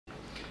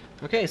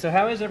Okay, so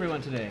how is everyone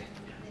today?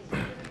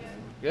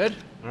 Good?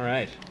 All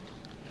right.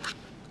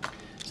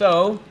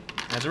 So,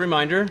 as a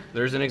reminder,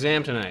 there's an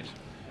exam tonight.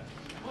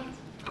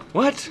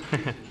 What?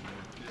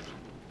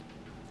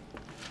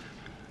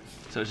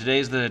 So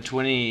today's the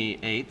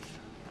 28th.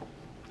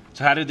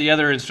 So how did the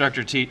other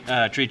instructor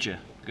treat you?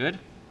 Good?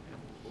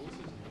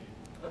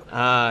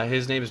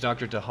 His name is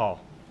Dr. Tahal.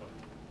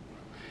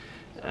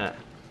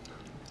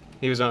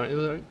 He was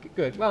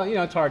good. Well, you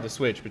know, it's hard to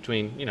switch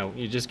between, you know,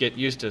 you just get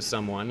used to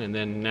someone and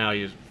then now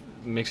you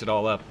mix it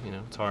all up, you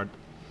know, it's hard.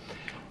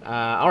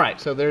 All right,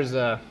 so there's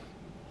an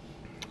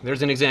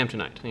exam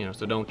tonight, you know,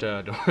 so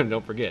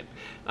don't forget.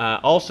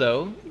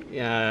 Also,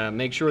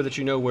 make sure that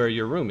you know where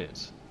your room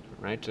is,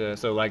 right?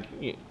 So like,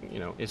 you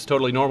know, it's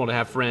totally normal to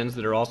have friends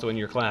that are also in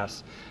your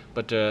class,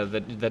 but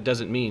that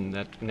doesn't mean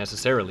that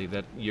necessarily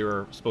that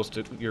you're both supposed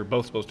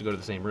to go to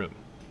the same room.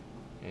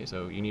 Okay,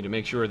 so you need to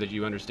make sure that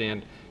you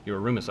understand your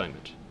room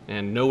assignment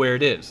and know where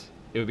it is.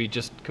 It would be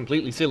just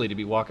completely silly to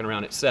be walking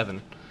around at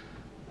 7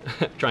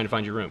 trying to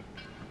find your room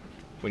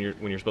when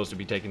you're supposed to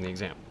be taking the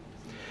exam.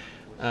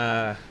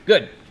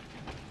 Good.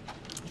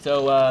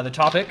 So the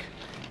topic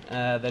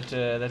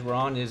that we're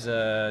on is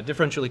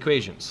differential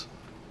equations.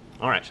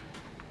 All right.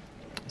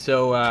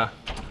 So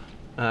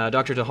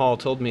Dr. Tahal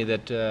told me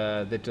that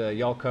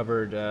y'all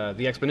covered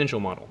the exponential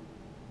model.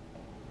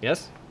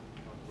 Yes?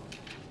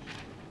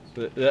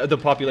 The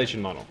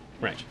population model,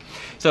 right.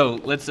 So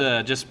let's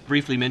just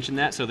briefly mention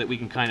that so that we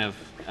can kind of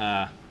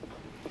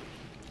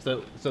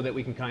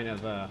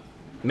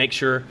make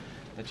sure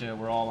that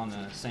we're all on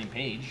the same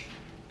page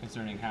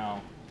concerning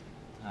how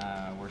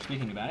we're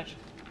speaking about it.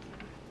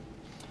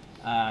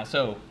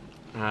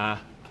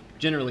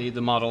 Generally,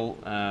 the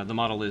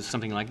model is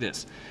something like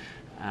this.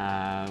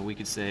 We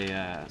could say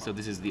so.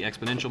 This is the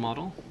exponential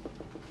model.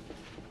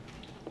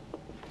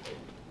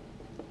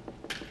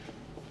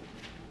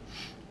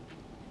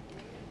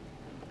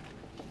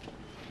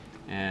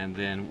 And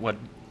then what,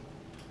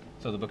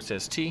 so the book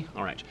says t,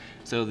 all right.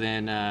 So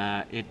then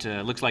it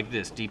looks like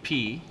this,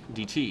 dp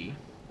dt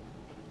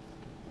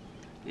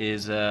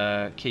is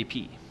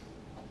kp.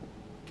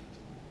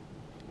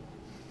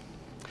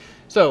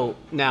 So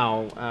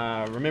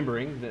now,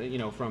 remembering that, you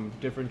know, from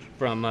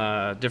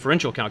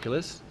differential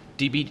calculus,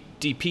 dp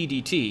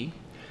dt,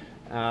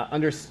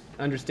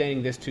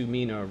 understanding this to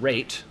mean a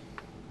rate.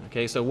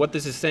 Okay, so what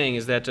this is saying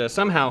is that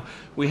somehow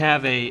we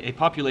have a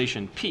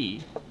population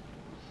p.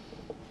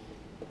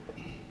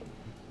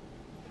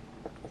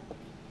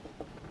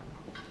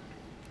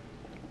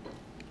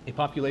 A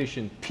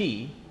population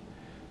p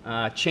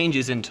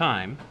changes in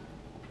time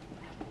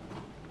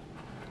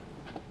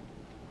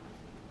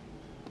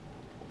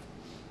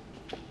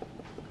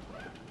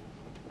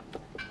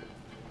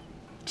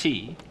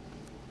t.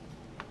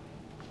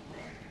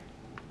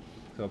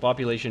 So a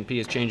population p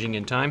is changing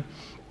in time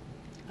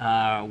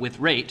with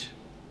rate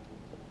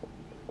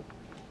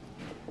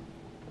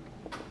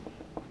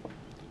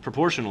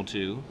proportional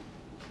to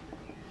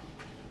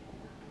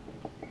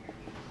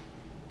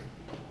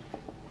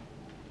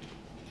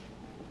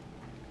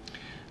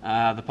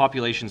the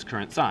population's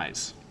current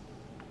size.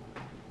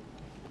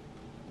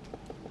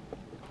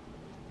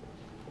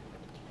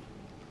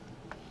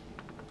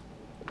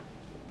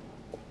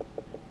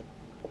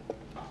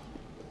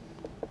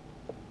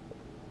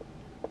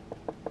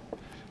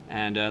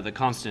 And the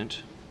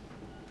constant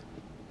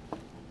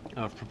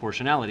of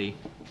proportionality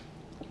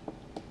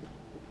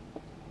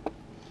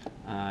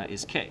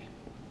is k.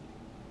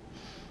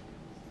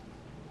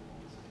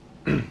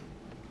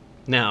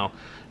 Now,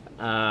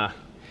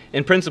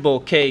 in principle,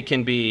 k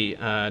can be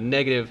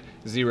negative,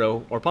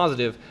 0, or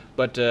positive,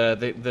 but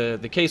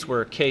the case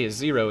where k is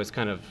 0 is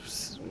kind of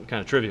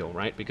trivial,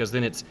 right? Because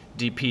then its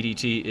dp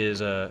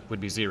dt would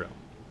be 0.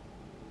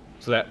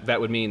 So that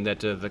would mean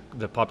that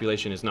the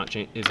population is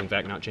in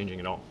fact not changing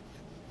at all.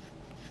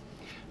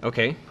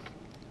 Okay.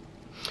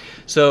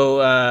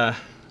 So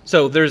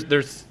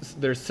there's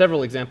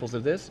several examples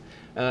of this.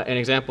 An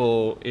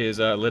example is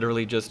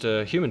literally just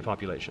a human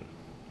population.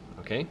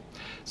 Okay.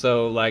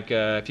 So like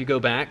if you go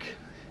back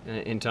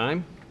in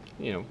time,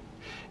 you know,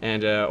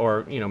 and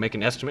or you know, make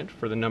an estimate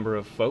for the number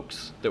of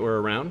folks that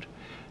were around,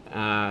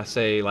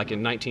 say like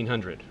in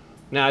 1900.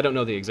 Now I don't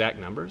know the exact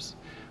numbers,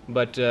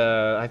 but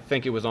I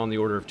think it was on the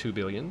order of 2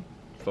 billion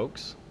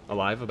folks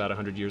alive about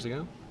 100 years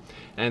ago.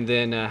 And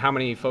then how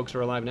many folks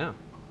are alive now?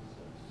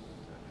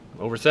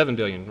 Over 7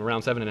 billion,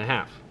 around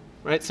 7.5,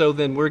 right? So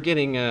then we're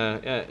getting,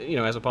 you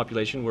know, as a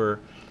population, we're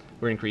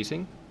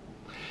increasing.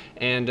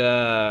 And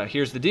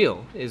here's the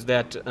deal: is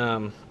that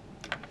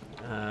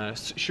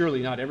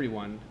surely not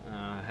everyone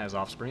has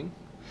offspring,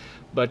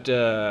 but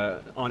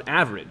on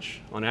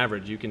average,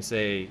 you can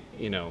say,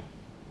 you know,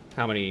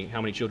 how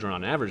many children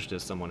on average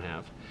does someone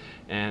have?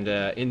 And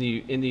in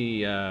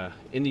the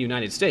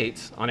United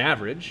States, on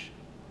average,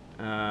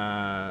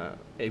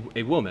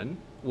 a woman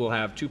will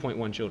have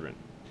 2.1 children.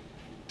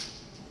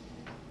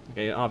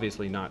 Okay,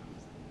 obviously not,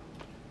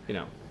 you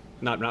know,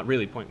 not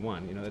really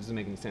 0.1. You know, that doesn't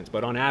make any sense.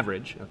 But on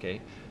average,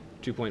 okay,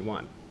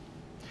 2.1.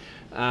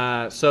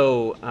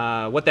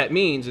 So what that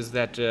means is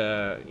that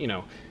you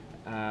know,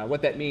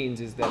 What that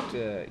means is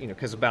that,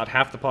 because about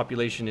half the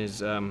population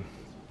is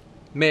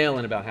male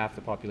and about half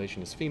the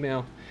population is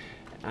female,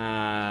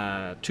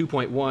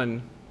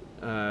 2.1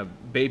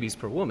 babies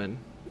per woman,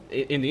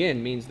 in the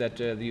end means that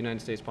the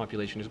United States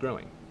population is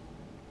growing.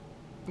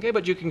 Okay,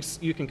 but you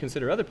can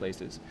consider other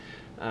places.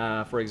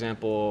 For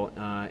example,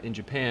 in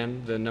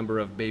Japan, the number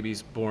of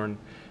babies born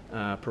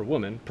per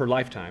woman per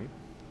lifetime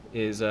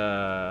is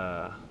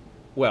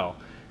well,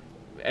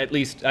 at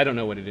least I don't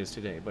know what it is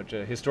today, but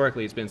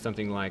historically it's been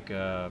something like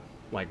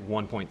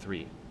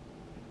 1.3,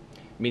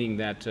 meaning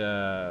that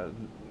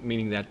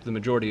the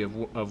majority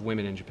of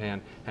women in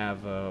Japan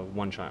have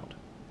one child.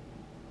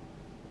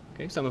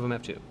 Okay, some of them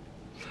have two.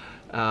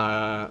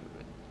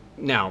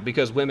 Now,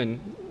 because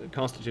women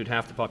constitute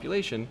half the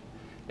population,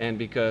 and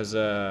because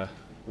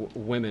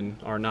women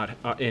are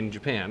not in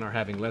Japan are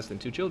having less than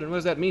 2 children, what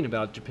does that mean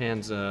about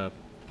Japan's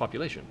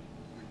population?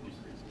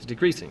 It's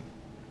decreasing.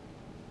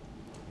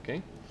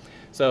 Okay,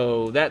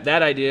 so that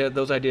idea,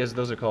 those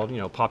are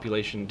called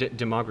population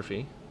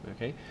demography.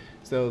 Okay,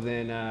 so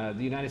then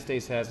the United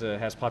States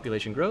has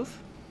population growth,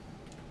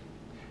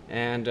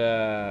 and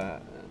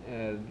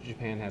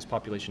Japan has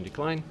population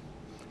decline.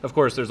 Of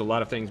course, there's a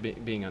lot of things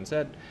being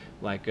unsaid,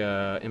 like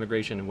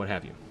immigration and what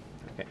have you.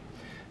 Okay.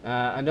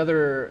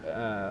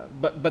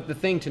 But the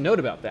thing to note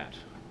about that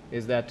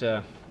is that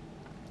in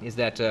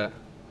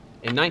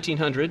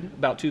 1900,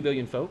 about 2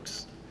 billion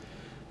folks.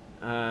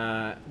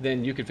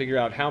 Then you could figure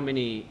out how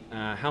many,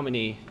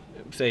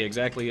 say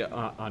exactly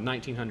on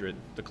 1900,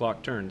 the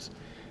clock turns.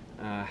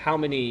 How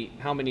many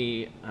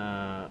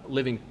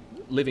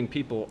living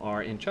people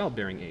are in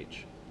childbearing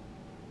age?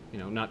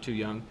 Not too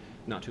young,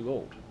 not too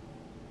old.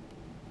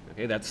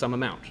 Okay, that's some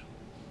amount.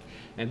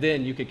 And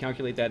then you could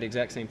calculate that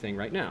exact same thing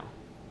right now.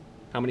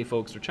 How many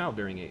folks are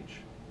childbearing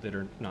age that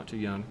are not too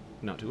young,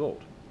 not too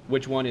old?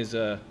 Which one is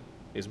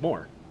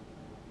more?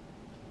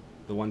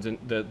 The ones in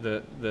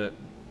the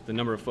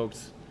number of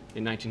folks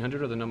in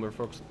 1900 or the number of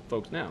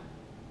folks now?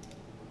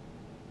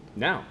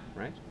 Now,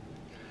 right?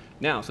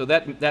 Now, so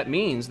that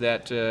means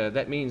that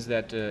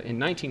in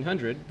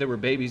 1900 there were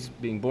babies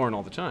being born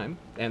all the time,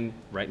 and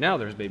right now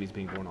there's babies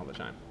being born all the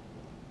time.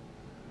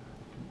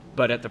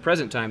 But at the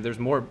present time, there's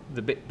more.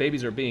 The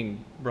babies are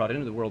being brought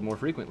into the world more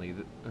frequently,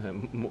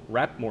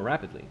 more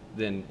rapidly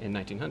than in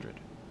 1900.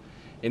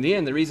 In the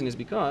end, the reason is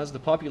because the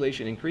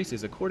population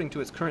increases according to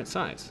its current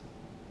size.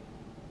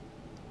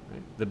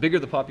 Right? The bigger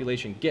the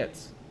population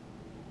gets,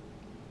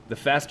 the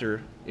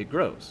faster it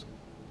grows.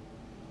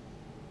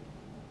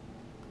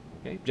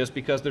 Okay? Just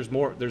because there's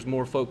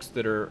more folks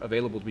that are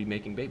available to be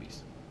making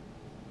babies.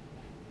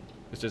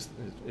 It's just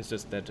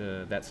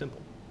that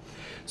simple.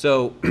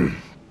 So.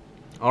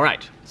 All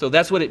right, so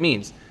that's what it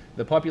means.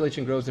 The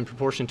population grows in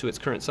proportion to its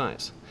current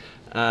size.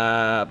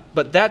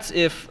 But that's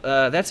if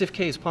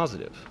k is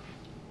positive.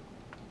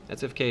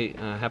 That's if k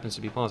happens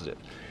to be positive.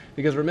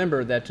 Because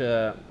remember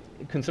that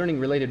concerning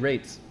related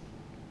rates,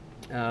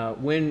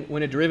 when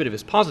a derivative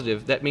is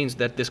positive, that means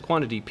that this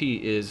quantity p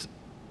is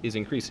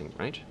increasing,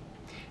 right?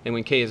 And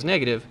when k is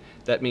negative,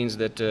 that means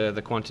that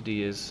the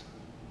quantity is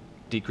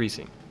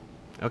decreasing.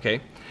 Okay,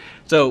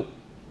 so.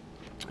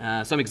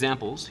 Some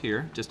examples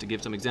here, just to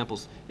give some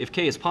examples. If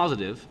k is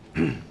positive,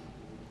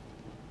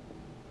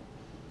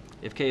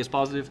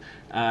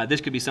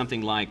 this could be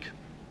something like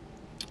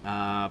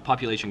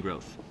population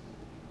growth.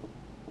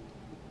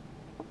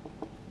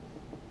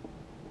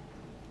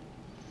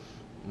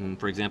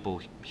 For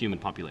example, human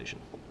population.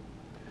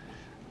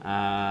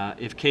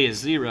 If k is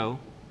 0,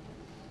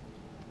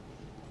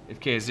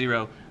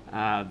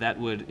 that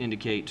would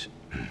indicate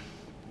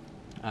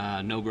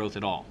no growth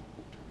at all.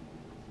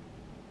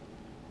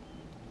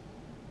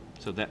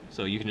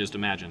 So you can just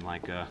imagine,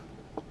 like,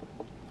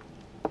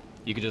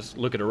 you could just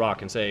look at a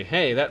rock and say,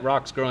 hey, that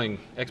rock's growing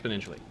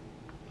exponentially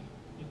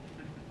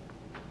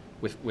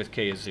with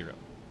k is 0.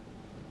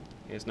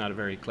 Okay, it's not a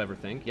very clever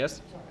thing.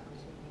 Yes? Sorry, I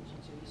was going to mention,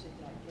 so you said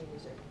that k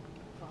is a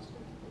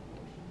constant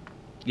proportion?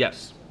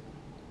 Yes.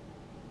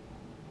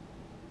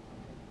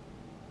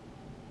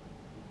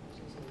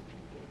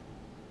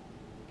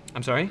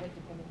 I'm sorry? Like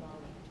depending on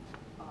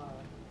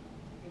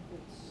if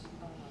it's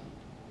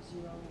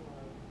 0 or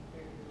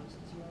greater or less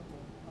than 0,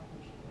 the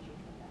population will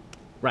change like that?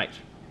 Right.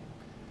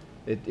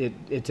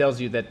 It tells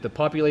you that the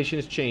population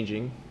is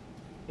changing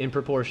in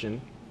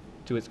proportion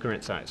to its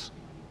current size.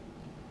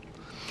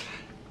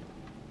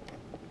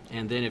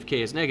 And then if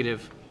k is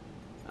negative,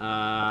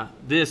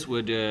 this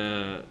would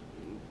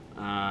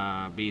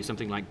be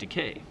something like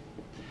decay.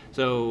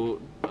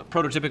 So a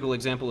prototypical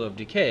example of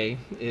decay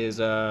is,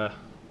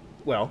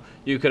 well,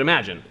 you could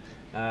imagine,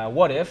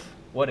 what if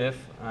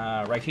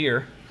right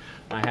here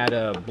I had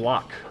a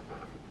block,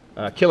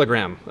 a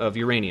kilogram of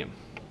uranium.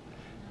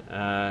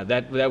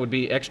 That would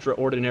be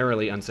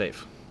extraordinarily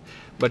unsafe.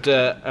 But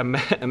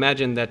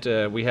imagine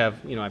that we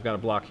have, I've got a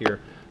block here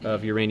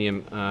of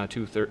uranium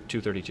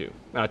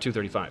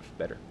 235,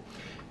 better.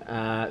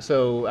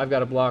 So I've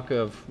got a block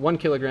of 1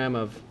 kilogram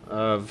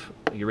of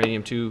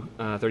uranium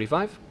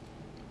 235.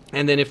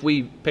 And then if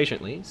we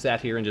patiently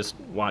sat here and just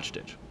watched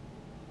it,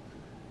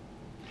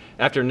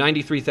 after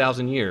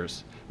 93,000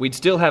 years, we'd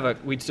still have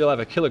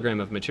a kilogram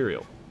of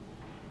material,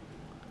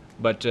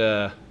 but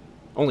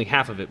only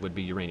half of it would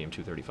be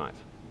uranium-235.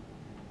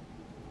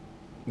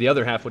 The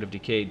other half would have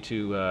decayed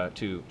to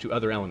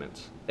other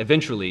elements.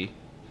 Eventually,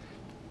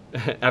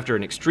 after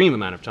an extreme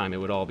amount of time, it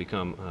would all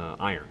become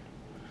iron.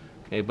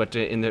 Okay, but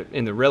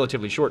in the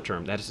relatively short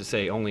term, that is to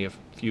say, only a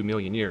few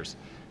million years,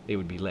 they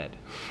would be lead.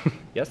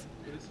 Yes?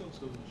 But this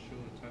also show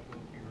a type of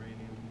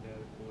uranium that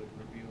would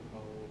reveal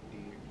how the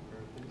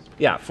Earth is.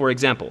 Yeah, for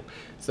example.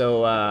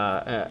 So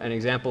an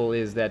example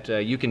is that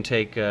you can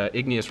take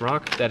igneous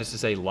rock, that is to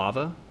say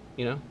lava,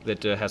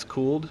 that has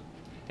cooled,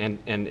 and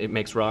it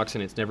makes rocks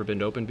and it's never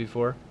been opened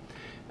before.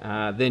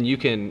 Then you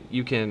can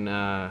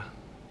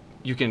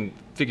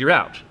figure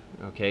out,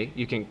 okay,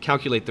 you can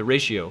calculate the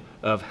ratio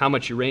of how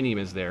much uranium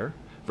is there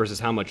versus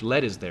how much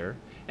lead is there,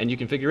 and you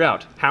can figure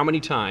out how many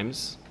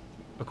times,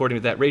 according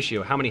to that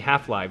ratio, how many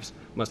half-lives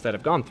must that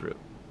have gone through.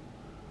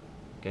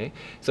 Okay,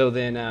 so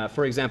then,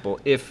 for example,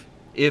 if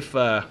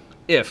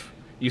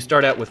you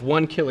start out with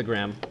 1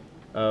 kilogram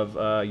of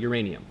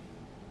uranium,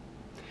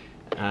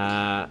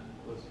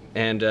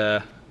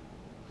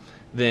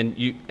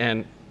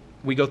 then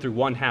we go through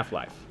 1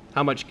 half-life,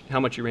 how much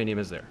uranium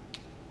is there?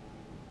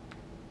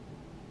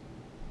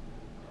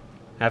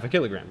 Half a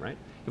kilogram, right?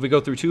 If we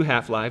go through 2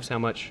 half-lives, how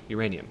much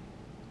uranium?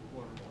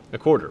 A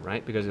quarter,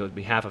 right? Because it would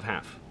be half of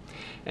half.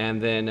 And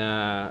then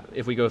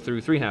if we go through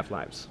 3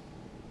 half-lives,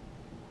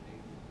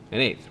 an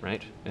eighth,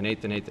 right? An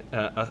eighth,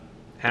 half,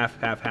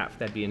 half, half.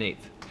 That'd be an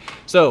eighth.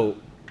 So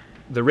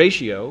the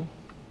ratio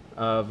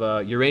of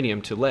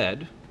uranium to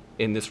lead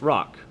in this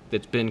rock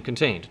that's been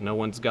contained, no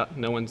one's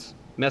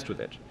messed with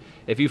it.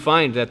 If you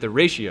find that the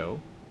ratio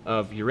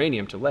of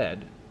uranium to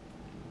lead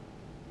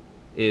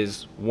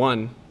is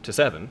 1 to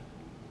 7,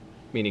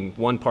 meaning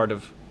 1 part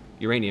of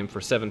uranium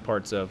for 7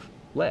 parts of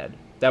lead,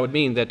 that would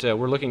mean that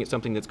we're looking at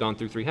something that's gone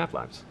through 3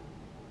 half-lives.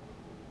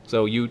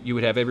 So you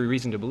would have every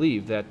reason to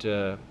believe that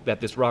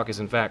this rock is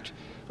in fact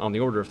on the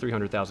order of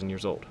 300,000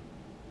 years old.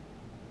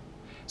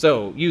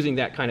 So using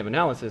that kind of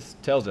analysis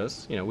tells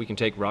us, we can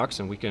take rocks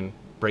and we can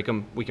break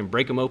them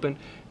open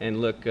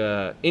and look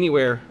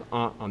anywhere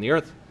on the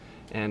Earth,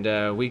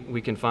 and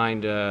we can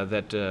find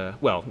that,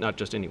 well, not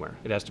just anywhere.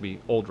 It has to be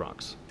old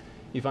rocks.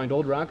 You find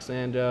old rocks,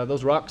 and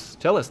those rocks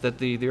tell us that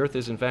the Earth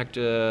is in fact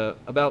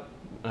about,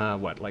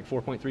 like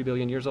 4.3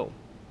 billion years old,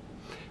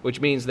 which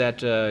means that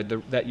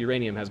that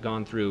uranium has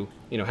gone through,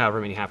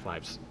 however many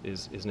half-lives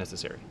is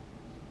necessary.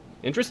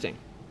 Interesting.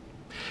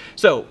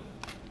 So,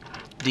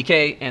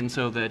 decay, and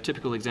so the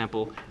typical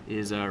example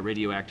is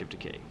radioactive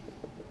decay.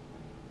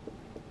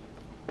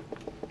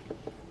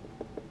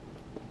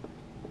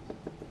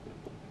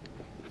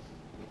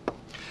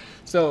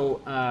 So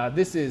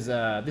this is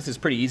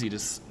pretty easy to.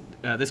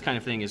 This kind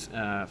of thing is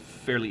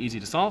fairly easy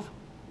to solve.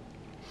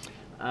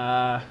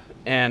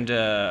 And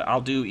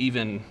I'll do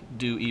even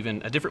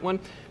a different one.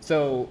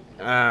 So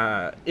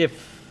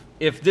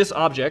if this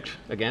object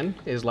again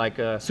is like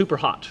super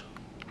hot,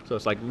 so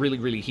it's like really,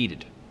 really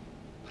heated,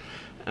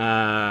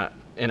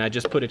 and I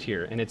just put it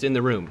here, and it's in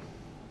the room,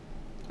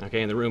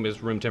 okay, and the room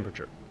is room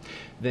temperature,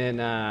 then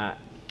and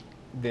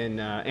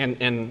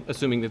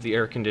assuming that the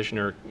air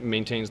conditioner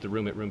maintains the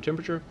room at room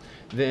temperature,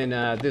 then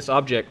this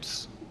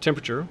object's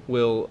temperature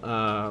will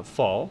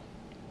fall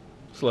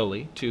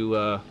slowly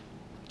to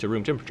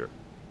room temperature.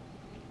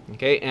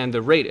 Okay, and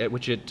the rate at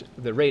which its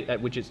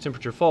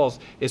temperature falls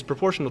is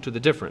proportional to the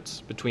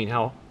difference between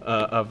how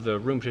of the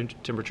room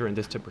temperature and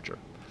this temperature.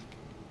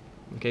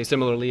 Okay,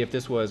 similarly, if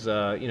this was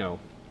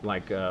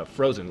like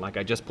frozen, like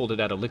I just pulled it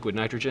out of liquid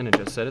nitrogen and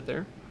just set it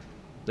there,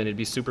 then it'd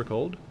be super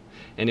cold,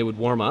 and it would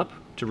warm up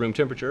to room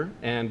temperature,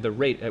 and the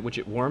rate at which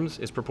it warms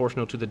is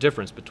proportional to the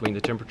difference between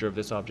the temperature of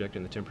this object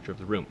and the temperature of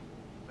the room.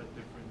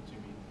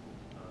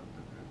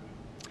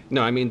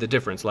 No, I mean the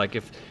difference. Like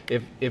if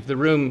the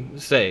room,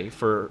 say,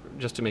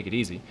 just to make it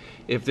easy,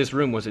 if this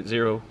room was at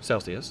 0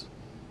 Celsius,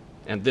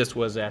 and this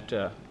was at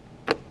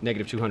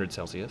negative 200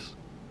 Celsius,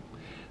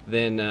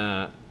 then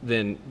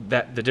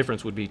the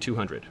difference would be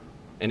 200,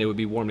 and it would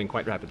be warming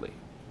quite rapidly.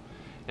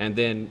 And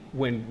then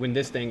when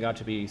this thing got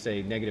to be,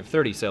 say, negative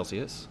 30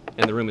 Celsius,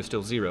 and the room is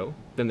still 0,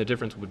 then the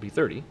difference would be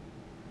 30,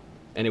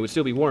 and it would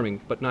still be warming,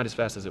 but not as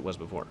fast as it was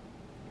before.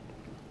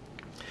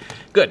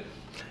 Good.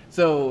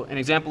 So an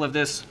example of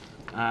this.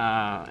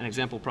 An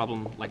example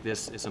problem like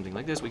this is something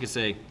like this. We could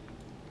say,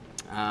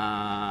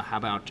 how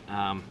about,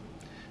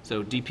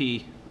 so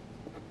dp,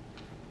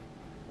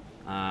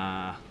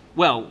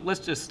 well,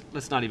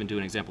 let's not even do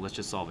an example. Let's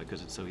just solve it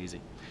because it's so easy.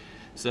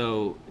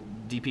 So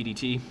dp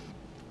dt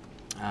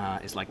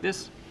is like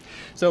this.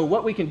 So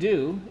what we can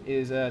do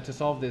is, to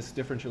solve this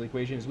differential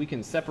equation, is we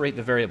can separate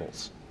the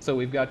variables. So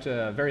we've got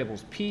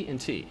variables p and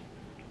t.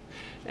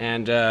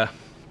 And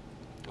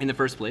in the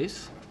first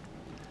place,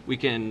 we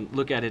can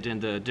look at it in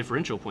the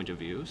differential point of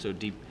view. So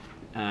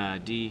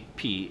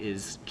dp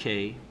is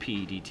k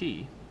p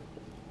dt.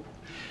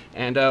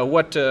 And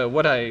what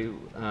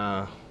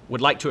I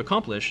would like to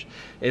accomplish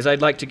is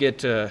I'd like to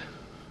get,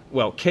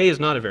 well, k is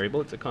not a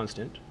variable, it's a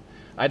constant.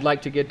 I'd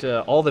like to get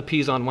all the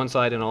p's on one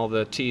side and all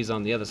the t's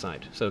on the other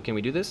side. So can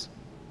we do this?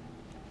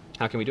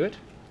 How can we do it?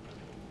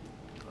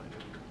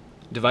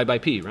 Divide by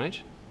p, right?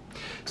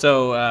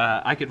 So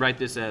I could write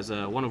this as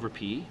 1 over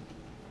p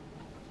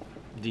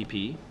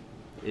dp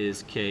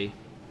is k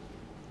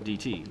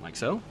dt, like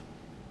so.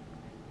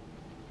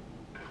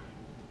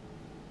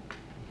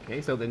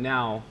 Okay, so then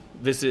now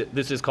this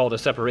is called a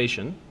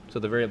separation. So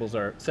the variables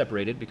are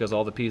separated because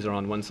all the p's are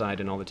on one side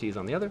and all the t's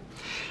on the other.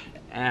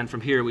 And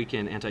from here we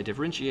can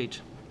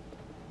anti-differentiate.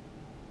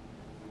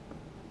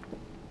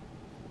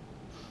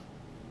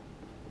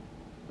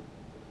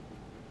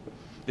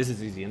 This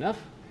is easy enough.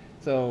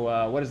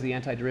 So what is the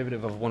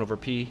antiderivative of 1 over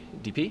p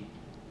dp?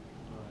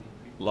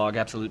 Log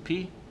absolute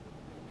p.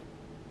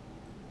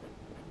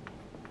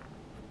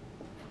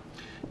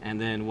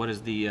 And then what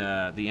is the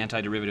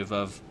antiderivative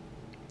of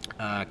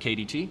k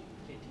dt?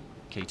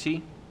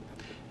 Kt.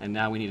 And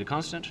now we need a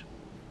constant.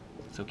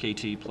 So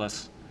kt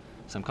plus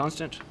some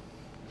constant.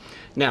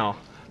 Now,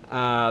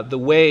 the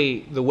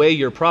way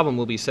your problem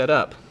will be set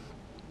up,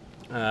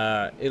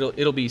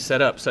 it'll be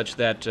set up such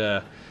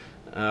that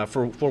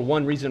for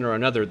one reason or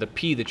another, the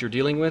p that you're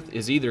dealing with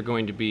is either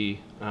going to be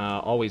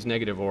always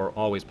negative or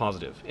always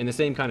positive. In the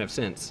same kind of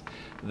sense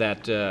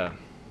that the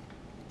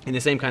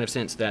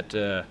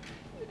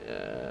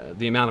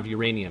amount of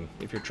uranium,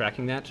 if you're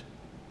tracking that,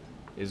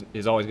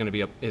 is always going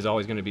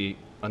to be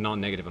a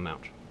non-negative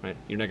amount, right?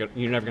 You're never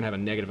going to have a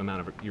negative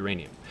amount of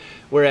uranium.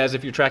 Whereas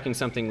if you're tracking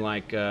something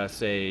like,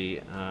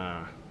 say,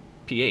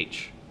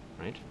 pH,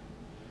 right?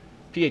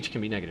 pH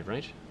can be negative,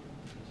 right?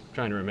 I'm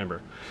trying to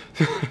remember.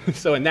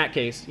 So in that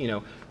case,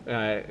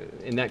 the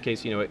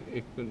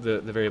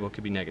variable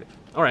could be negative.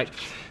 All right.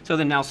 So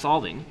then now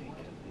solving.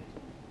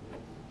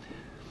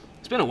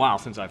 It's been a while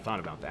since I've thought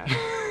about that.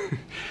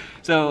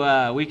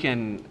 So we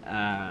can.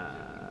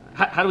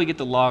 How do we get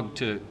the log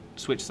to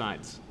switch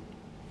sides?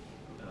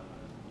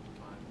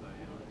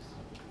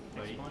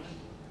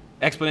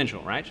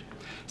 Exponential, right?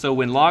 So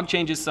when log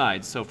changes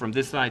sides, so from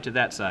this side to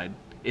that side,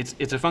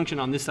 it's a function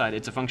on this side,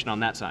 it's a function on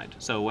that side.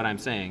 So what I'm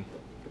saying,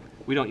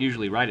 we don't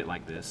usually write it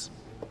like this.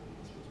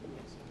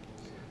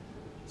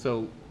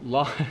 So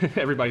log,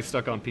 everybody's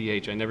stuck on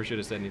pH. I never should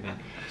have said anything.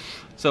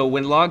 So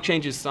when log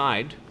changes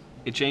side,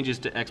 it changes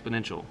to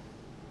exponential.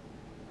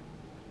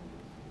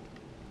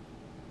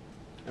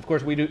 Of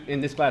course, we do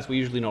in this class. We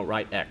usually don't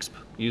write exp.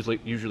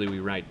 Usually we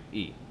write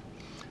e.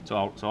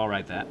 So I'll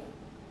write that.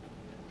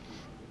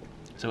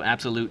 So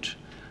absolute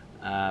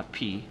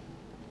p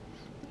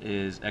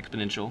is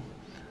exponential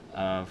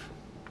of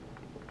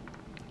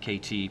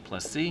kt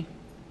plus c.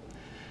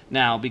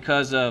 Now,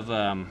 because of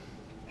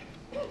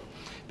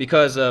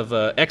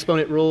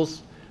exponent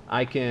rules,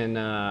 I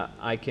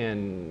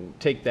can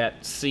take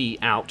that c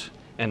out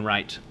and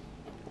write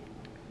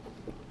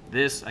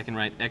this. I can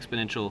write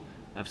exponential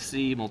of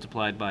c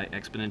multiplied by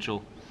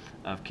exponential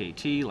of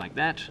kt, like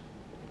that,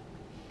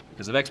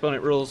 because of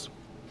exponent rules.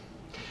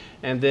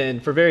 And then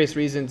for various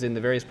reasons in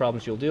the various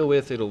problems you'll deal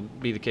with, it'll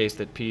be the case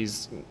that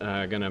p's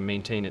going to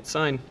maintain its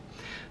sign.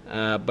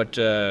 But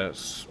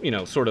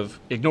sort of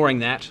ignoring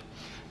that,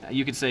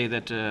 you could say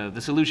that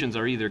the solutions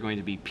are either going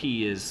to be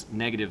p is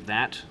negative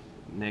that,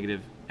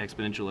 negative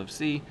exponential of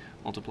c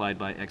multiplied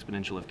by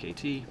exponential of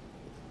kt,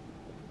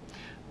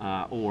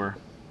 or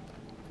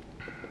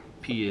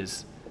p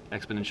is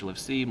exponential of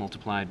c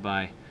multiplied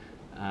by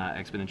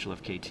exponential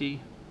of kt.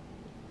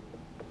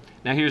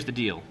 Now here's the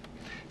deal.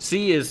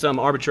 C is some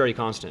arbitrary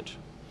constant,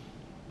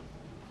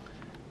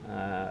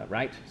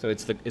 right? So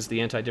it's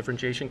the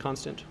anti-differentiation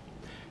constant.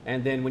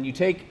 And then when you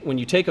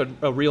take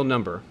a real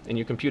number and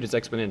you compute its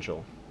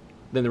exponential,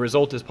 then the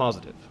result is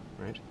positive,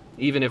 right?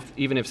 Even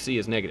if c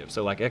is negative.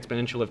 So like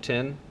exponential of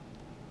 10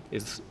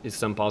 is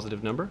some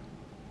positive number.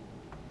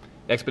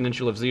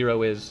 Exponential of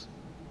 0 is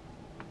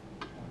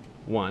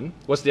 1.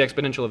 What's the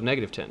exponential of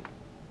negative 10?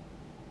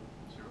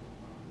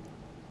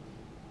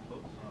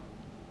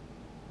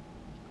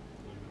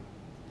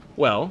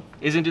 Well,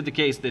 isn't it the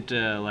case that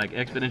like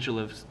exponential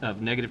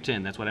of negative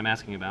 10, that's what I'm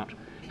asking about,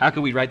 how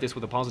can we write this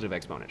with a positive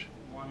exponent?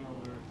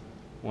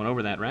 1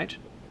 over that, right?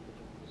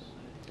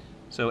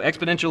 So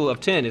exponential of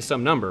 10 is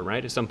some number,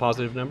 right? Is some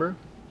positive number.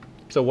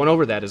 So 1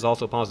 over that is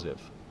also positive.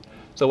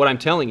 So what I'm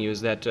telling you is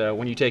that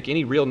when you take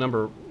any real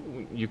number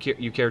you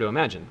care to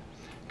imagine,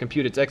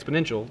 compute its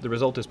exponential, the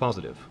result is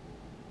positive.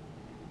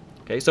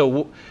 Okay,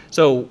 so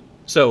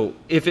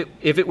if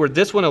it were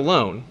this one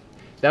alone,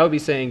 that would be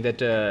saying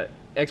that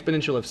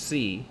exponential of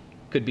c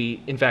could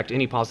be, in fact,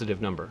 any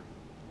positive number.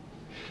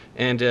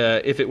 And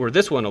if it were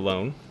this one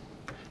alone,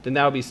 then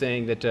that would be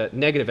saying that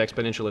negative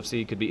exponential of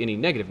c could be any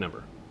negative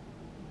number.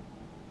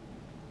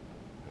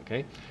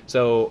 Okay?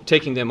 So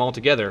taking them all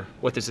together,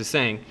 what this is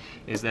saying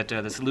is that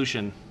the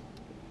solution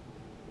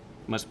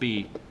must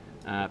be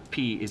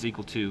p is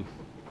equal to,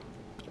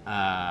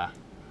 they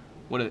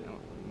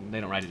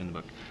don't write it in the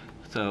book.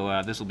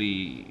 So this will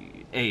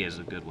be, a is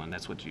a good one.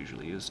 That's what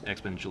usually is,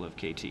 exponential of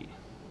kt.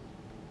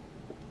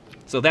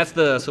 So that's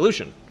the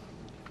solution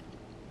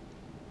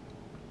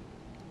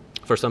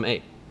for some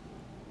a.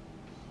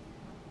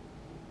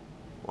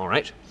 All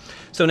right.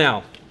 So So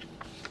now,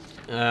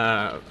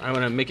 I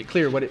want to make it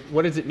clear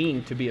what does it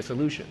mean to be a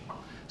solution.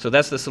 So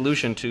that's the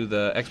solution to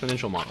the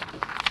exponential model.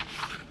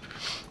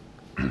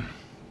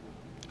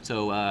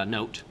 So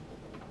note,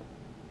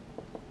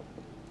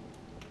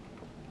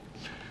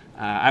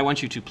 I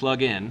want you to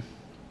plug in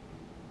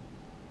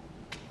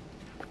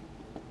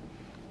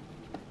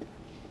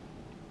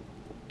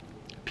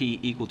P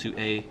equal to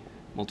A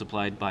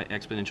multiplied by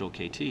exponential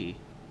kt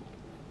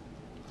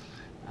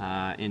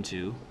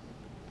into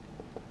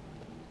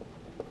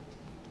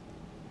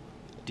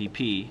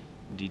dp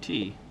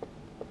dt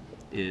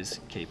is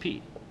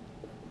kp.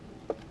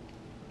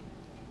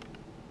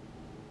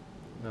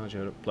 I want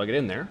you to plug it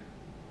in there.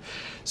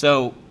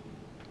 So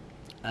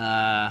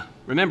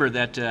remember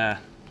that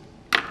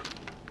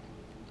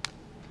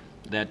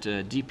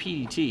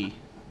dp dt,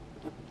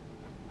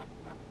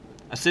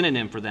 a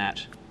synonym for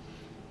that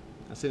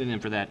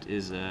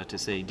is to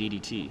say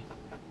ddt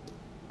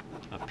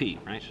of p,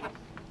 right?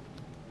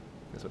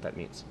 That's what that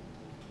means.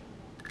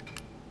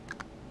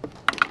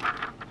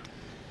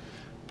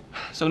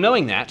 So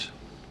knowing that,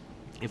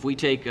 if we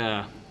take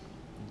dp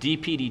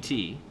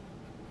dt,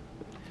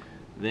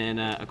 then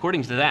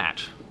according to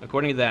that,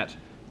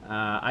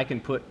 I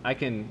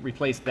can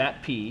replace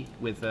that p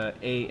with a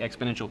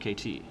exponential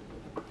kt.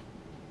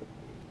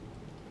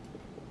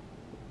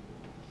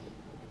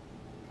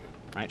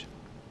 Right?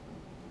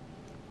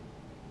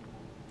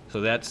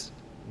 So that's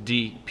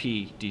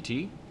dp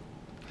dt.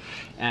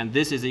 And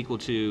this is equal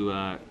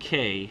to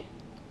k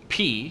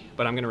p,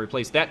 but I'm going to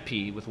replace that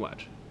p with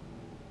what?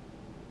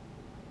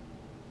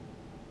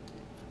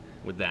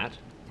 With that.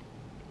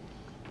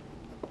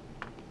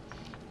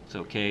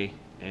 So k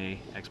a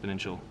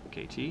exponential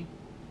kt.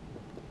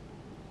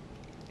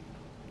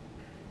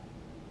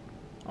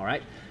 All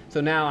right. So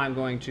now I'm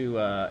going to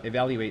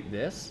evaluate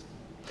this.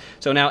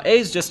 So now a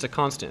is just a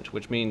constant,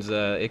 which means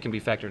it can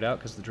be factored out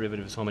because the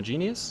derivative is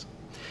homogeneous.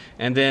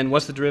 And then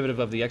what's the derivative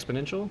of the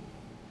exponential?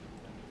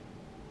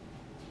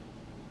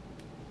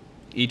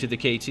 E to the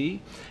kt.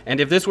 And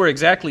if this were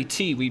exactly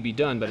t, we'd be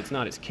done, but it's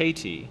not. It's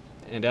kt.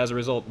 And as a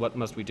result, what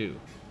must we do?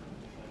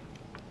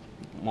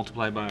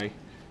 Multiply by,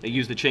 they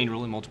use the chain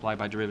rule and multiply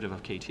by derivative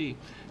of kt.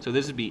 So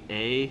this would be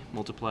a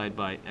multiplied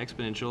by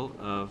exponential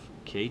of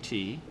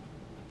kt.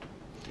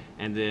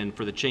 And then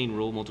for the chain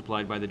rule,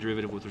 multiplied by the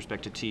derivative with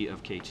respect to t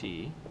of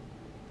kt.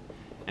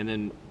 And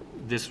then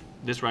this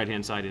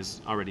right-hand side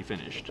is already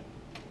finished.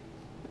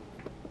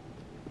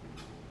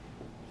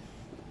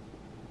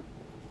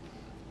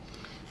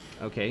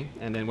 Okay,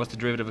 and then what's the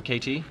derivative of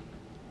kt? K.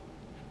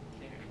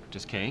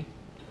 Just k.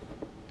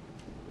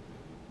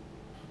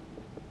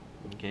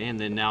 Okay, and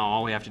then now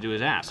all we have to do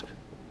is ask,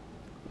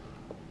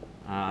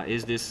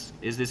 is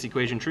this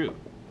equation true?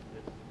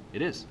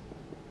 It is.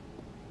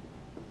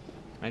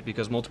 Right,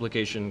 because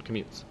multiplication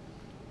commutes.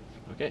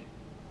 Okay.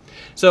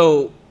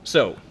 So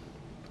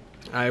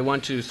I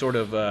want to sort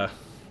of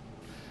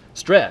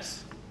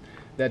stress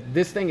that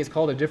this thing is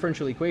called a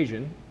differential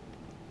equation.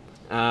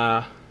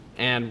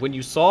 And when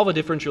you solve a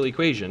differential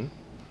equation,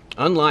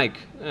 unlike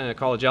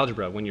college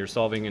algebra, when you're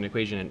solving an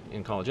equation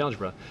in college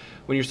algebra,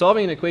 when you're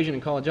solving an equation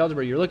in college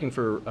algebra, you're looking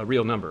for a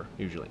real number,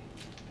 usually.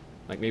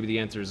 Like maybe the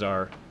answers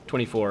are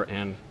 24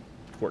 and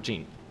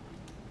 14.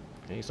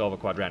 Okay, you solve a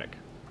quadratic,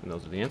 and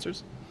those are the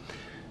answers.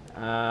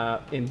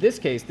 In this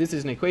case, this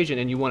is an equation,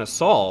 and you want to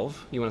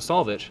solve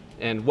it,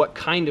 and what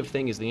kind of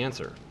thing is the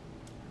answer?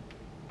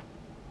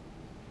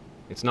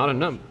 It's not a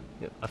number,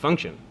 a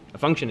function. A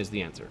function is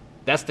the answer.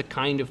 That's the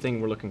kind of thing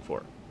we're looking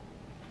for.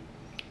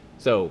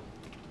 So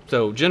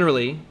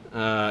generally,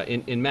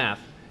 in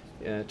math,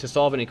 to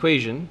solve an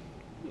equation,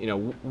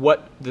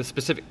 what the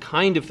specific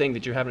kind of thing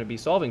that you're having to be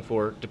solving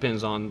for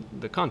depends on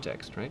the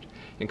context, right?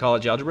 In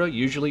college algebra,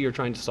 usually you're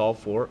trying to solve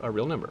for a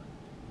real number.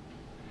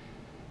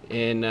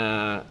 In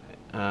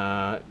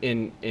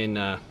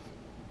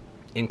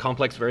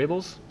complex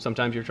variables,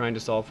 sometimes you're trying to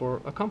solve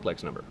for a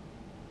complex number.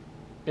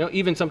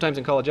 Even sometimes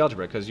in college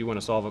algebra, because you want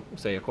to solve,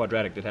 say, a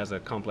quadratic that has a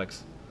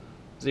complex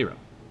 0.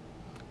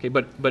 Okay,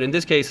 but in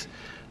this case,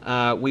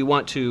 we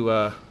want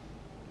to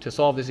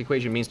solve this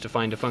equation means to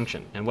find a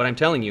function. And what I'm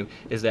telling you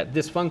is that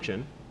this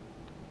function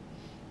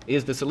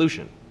is the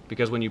solution,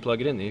 because when you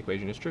plug it in, the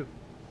equation is true.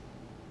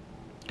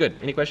 Good.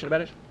 Any question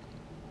about it?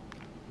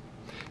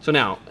 So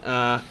now,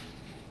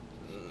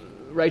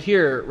 right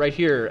here,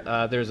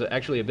 there's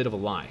actually a bit of a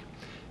lie.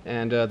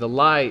 And the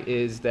lie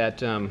is that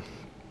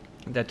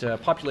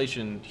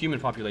human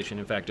population,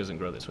 in fact, doesn't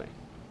grow this way.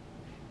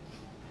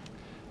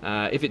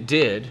 If it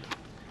did,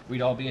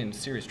 we'd all be in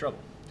serious trouble.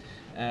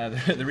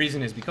 The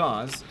reason is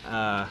because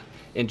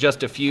in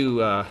just a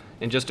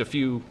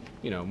few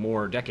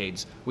more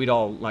decades, we'd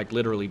all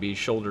literally be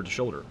shoulder to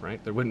shoulder,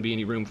 right? There wouldn't be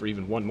any room for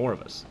even one more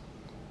of us.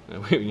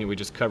 We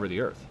just cover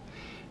the Earth.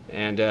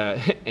 And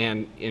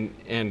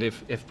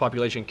if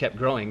population kept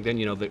growing, then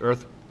the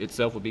Earth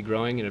itself would be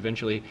growing, and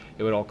eventually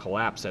it would all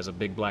collapse as a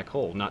big black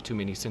hole. Not too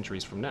many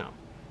centuries from now.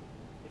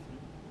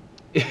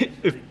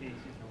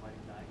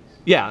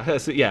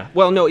 Yeah.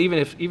 Well, no. Even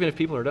if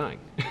people are dying,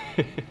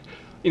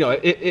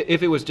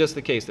 if it was just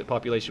the case that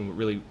population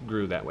really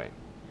grew that way.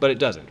 but it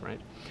doesn't, right?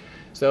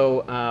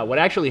 So what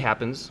actually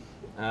happens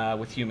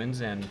with humans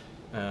and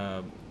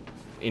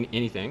in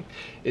anything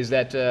is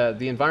that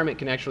the environment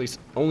can actually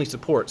only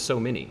support so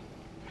many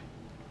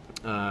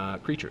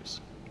creatures,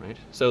 right?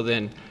 So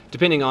then,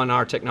 depending on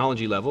our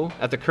technology level,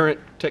 at the current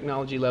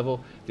technology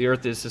level, the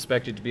Earth is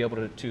suspected to be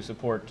able to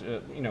support,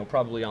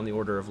 probably on the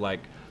order of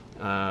like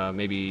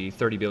maybe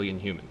 30 billion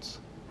humans.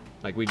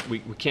 Like we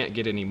can't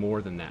get any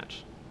more than that,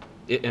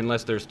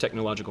 unless there's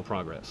technological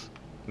progress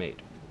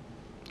made.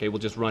 Okay, we'll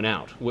just run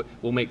out.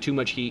 We'll make too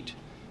much heat.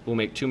 We'll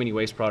make too many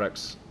waste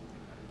products.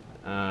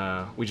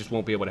 We just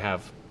won't be able to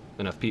have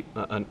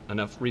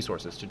enough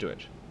resources to do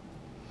it.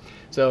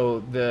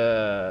 So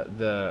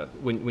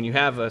when you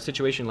have a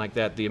situation like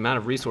that, the amount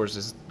of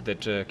resources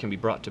that can be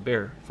brought to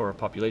bear for a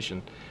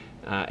population,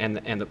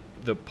 and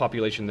the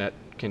population that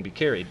can be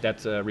carried,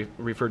 that's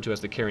referred to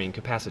as the carrying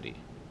capacity.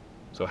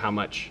 So how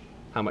much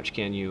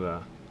can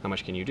you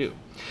do?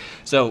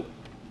 So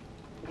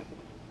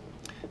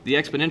the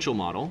exponential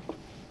model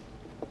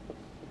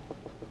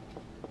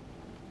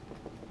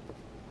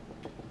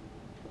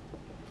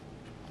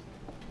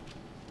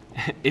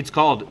it's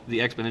called the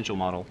exponential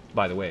model,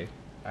 by the way.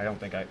 I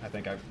think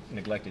I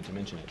neglected to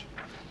mention it.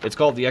 It's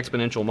called the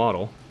exponential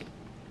model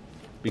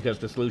because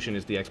the solution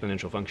is the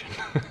exponential function,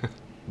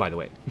 by the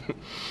way.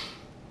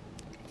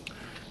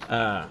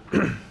 The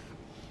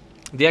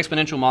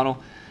exponential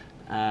model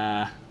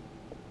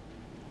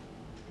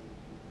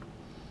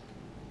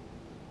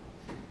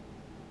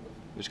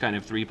there's kind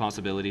of three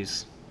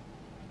possibilities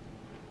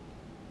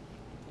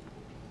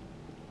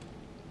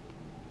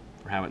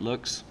for how it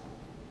looks.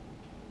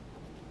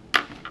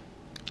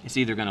 It's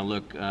either going to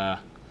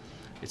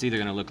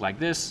look like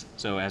this.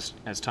 So as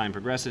time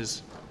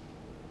progresses,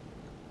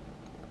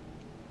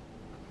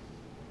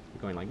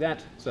 going like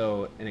that.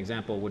 So an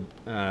example would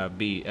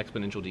be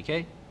exponential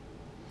decay.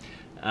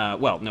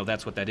 Well, no,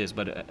 that's what that is.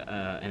 But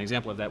an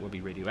example of that would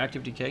be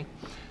radioactive decay.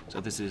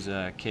 So this is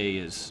K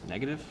is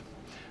negative.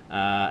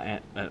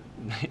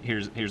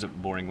 Here's a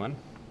boring one.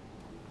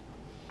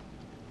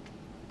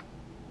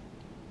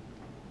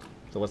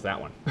 So what's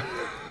that one?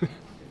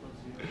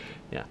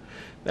 Yeah,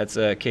 that's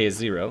K is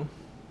 0.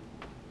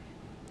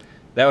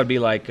 That would be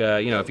like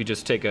if you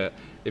just took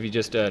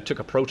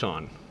a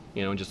proton,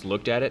 and just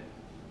looked at it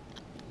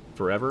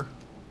forever.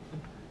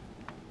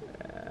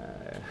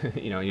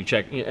 You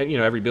check,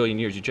 every billion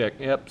years you check.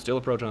 Yep, still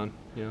a proton.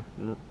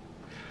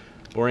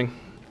 Boring.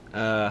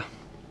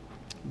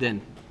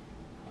 Then,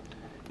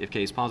 if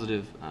K is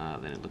positive,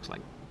 then it looks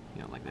like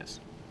like this.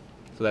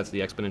 So that's the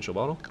exponential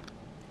model.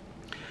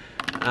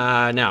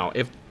 Now,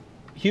 if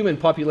human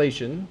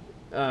population,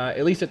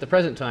 at least at the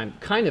present time,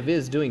 kind of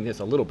is doing this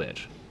a little bit.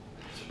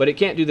 But it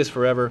can't do this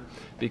forever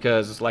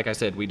because, like I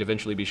said, we'd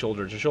eventually be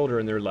shoulder to shoulder,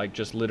 and there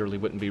just literally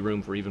wouldn't be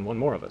room for even one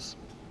more of us.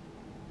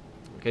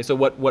 Okay, so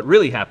what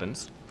really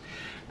happens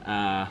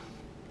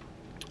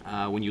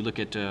when you look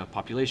at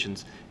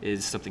populations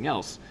is something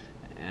else.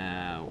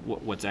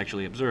 What's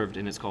actually observed,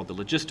 and it's called the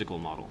logistical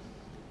model,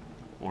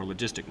 or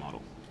logistic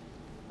model.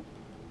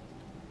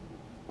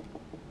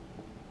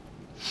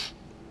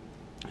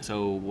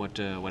 So what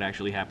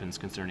actually happens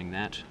concerning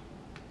that?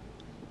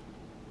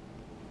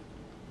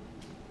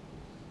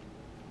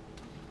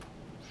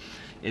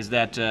 Is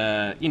that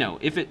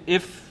if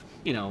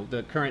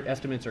the current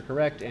estimates are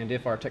correct, and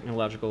if our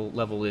technological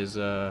level is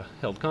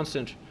held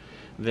constant,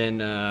 then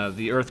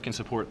the Earth can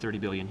support 30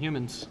 billion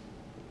humans.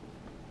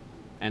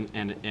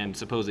 And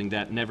supposing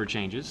that never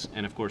changes,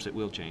 and of course it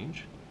will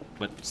change,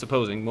 but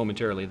supposing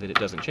momentarily that it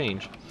doesn't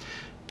change,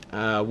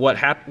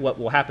 what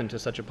will happen to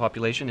such a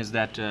population is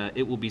that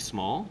it will be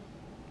small,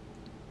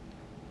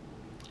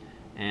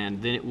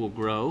 and then it will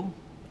grow,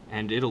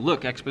 and it'll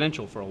look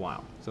exponential for a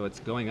while. So it's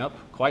going up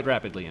quite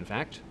rapidly, in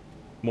fact,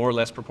 more or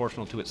less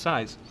proportional to its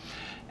size,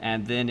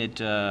 and then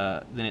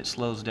it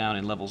slows down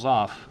and levels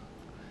off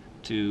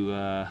to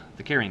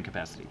the carrying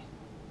capacity.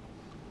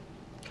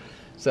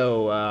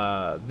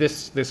 So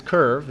this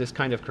curve, this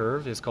kind of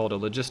curve, is called a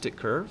logistic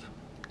curve,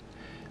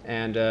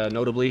 and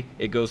notably,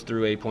 it goes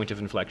through a point of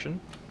inflection.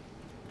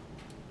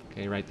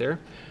 Okay, right there.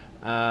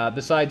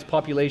 Besides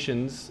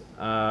populations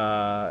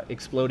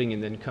exploding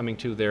and then coming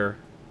to their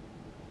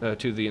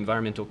to the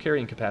environmental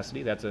carrying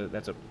capacity, that's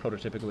a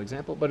prototypical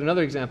example. But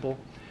another example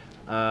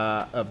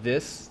of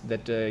this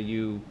that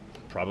you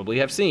probably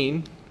have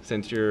seen,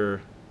 since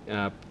you're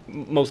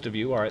most of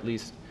you are at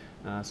least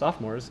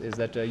sophomores, is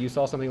that you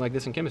saw something like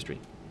this in chemistry.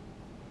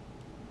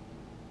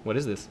 What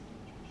is this?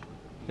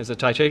 It's a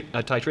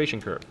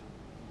titration curve.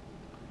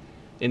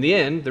 In the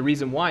end, the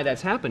reason why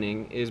that's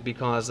happening is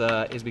because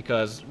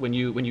when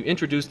you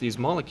introduce these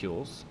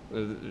molecules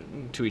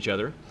to each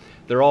other,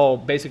 they're all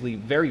basically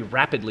very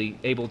rapidly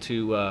able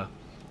to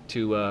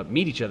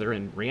meet each other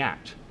and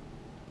react.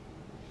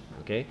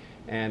 Okay,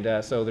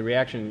 and so the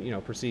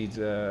reaction proceeds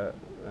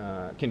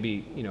can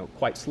be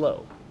quite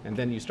slow, and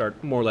then you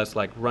start more or less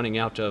like running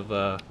out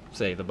of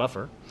say the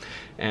buffer,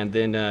 and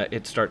then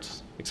it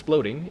starts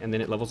exploding, and then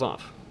it levels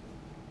off.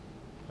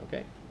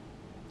 Okay,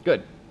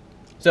 good.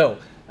 So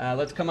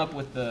let's come up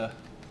with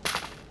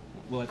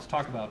let's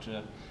talk about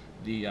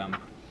this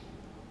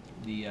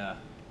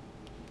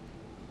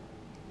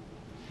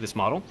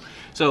model.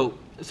 So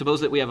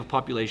suppose that we have a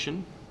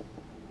population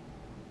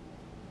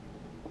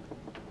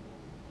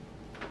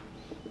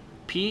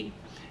P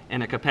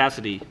and a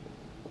capacity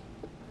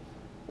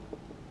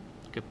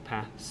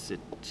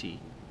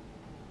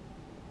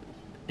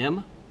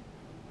M.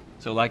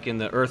 So like in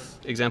the Earth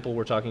example,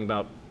 we're talking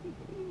about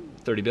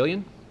 30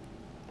 billion.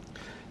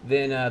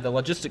 Then the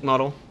logistic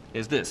model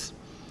is this,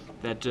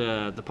 that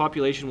the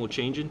population will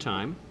change in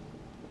time.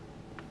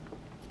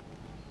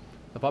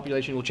 The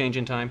population will change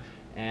in time,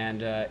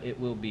 and it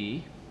will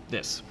be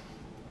this.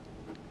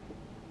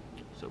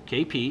 So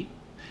Kp.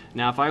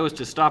 Now if I was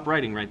to stop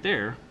writing right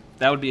there,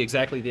 that would be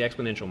exactly the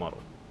exponential model,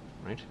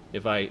 right?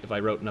 If I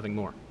wrote nothing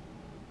more.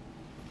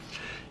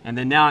 And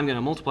then now I'm going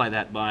to multiply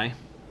that by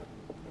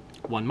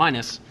 1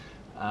 minus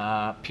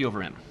P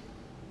over M.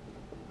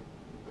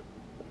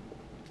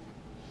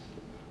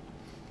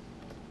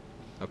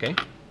 Okay?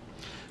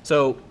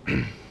 So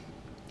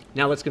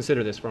now let's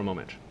consider this for a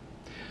moment.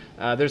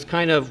 There's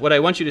kind of, what I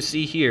want you to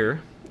see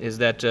here is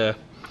that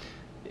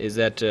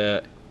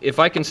if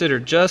I consider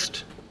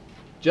just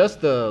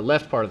the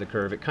left part of the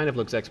curve, it kind of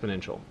looks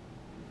exponential.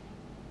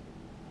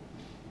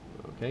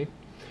 Okay?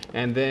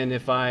 And then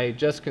if I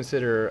just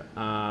consider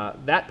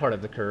that part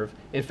of the curve,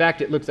 in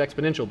fact, it looks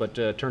exponential, but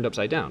turned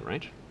upside down,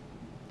 right?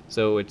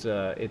 So it's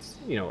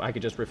you know, I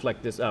could just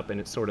reflect this up, and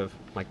it's sort of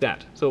like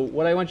that. So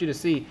what I want you to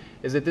see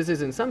is that this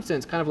is, in some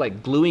sense, kind of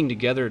like gluing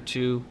together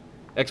two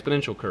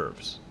exponential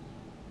curves.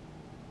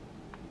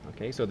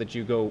 Okay, so that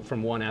you go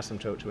from one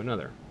asymptote to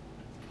another.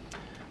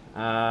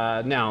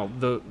 Now,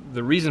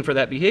 the reason for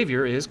that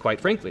behavior is, quite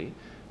frankly,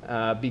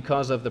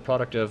 because of the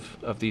product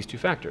of these two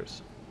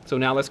factors. So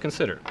now let's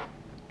consider.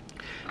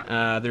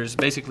 There's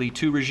basically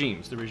two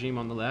regimes, the regime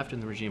on the left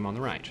and the regime on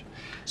the right.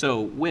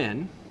 So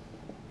when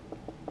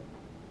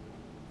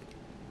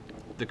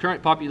the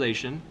current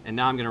population, and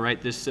now I'm going to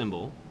write this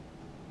symbol,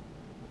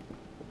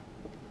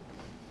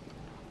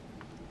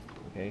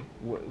 okay,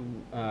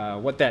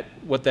 what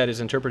that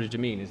is interpreted to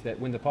mean is that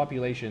when the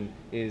population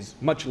is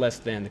much less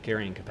than the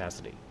carrying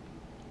capacity.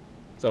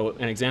 So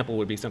an example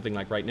would be something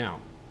like right now.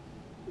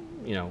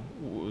 You know,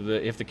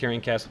 if the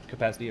carrying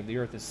capacity of the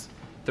Earth is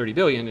 30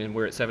 billion and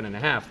we're at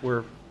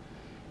 7.5,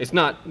 it's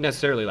not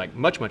necessarily like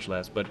much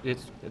less, but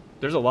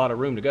there's a lot of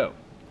room to go.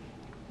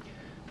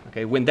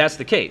 Okay, when that's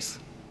the case,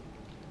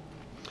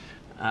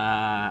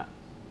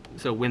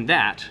 so when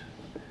that,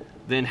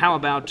 then how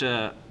about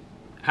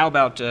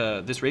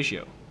this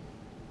ratio,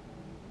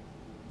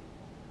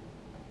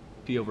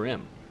 P over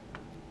M?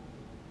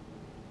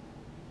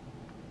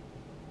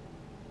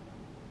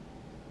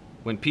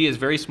 When P is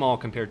very small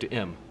compared to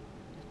M,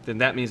 then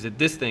that means that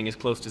this thing is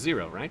close to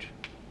 0, right?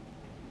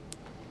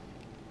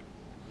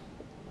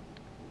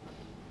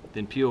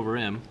 Then P over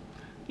M,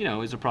 you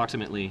know, is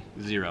approximately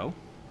 0.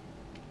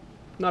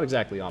 Not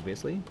exactly,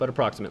 obviously, but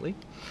approximately.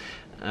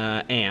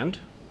 And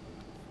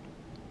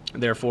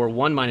therefore,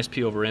 1 minus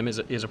P over M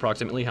is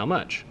approximately how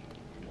much?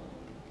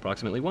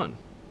 Approximately 1.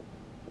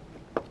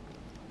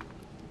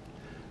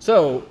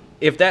 So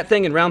if that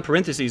thing in round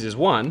parentheses is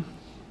 1,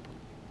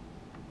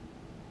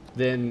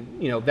 then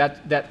you know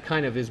that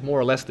kind of is more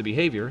or less the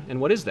behavior. And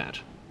what is that?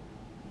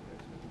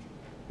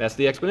 That's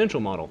the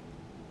exponential model.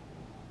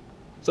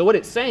 So what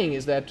it's saying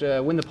is that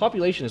when the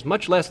population is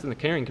much less than the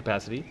carrying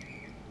capacity,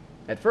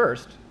 at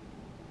first,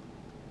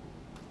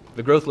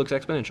 the growth looks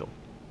exponential.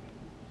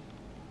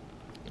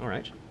 All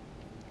right.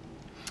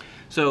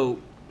 So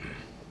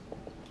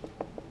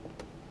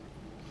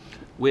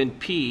when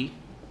P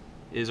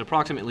is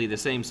approximately the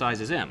same size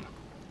as M,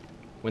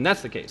 when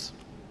that's the case,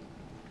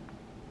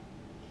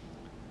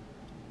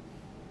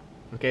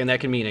 okay, and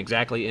that can mean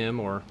exactly M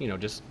or, you know,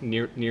 just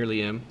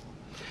nearly M,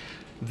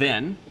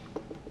 then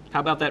how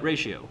about that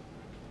ratio?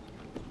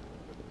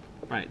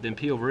 Right, then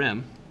P over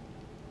M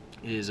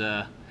is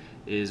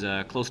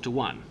close to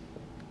 1.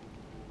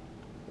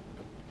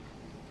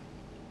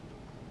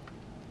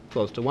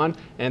 Close to 1.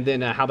 And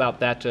then how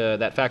about that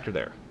factor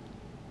there?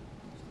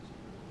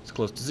 It's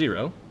close to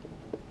 0.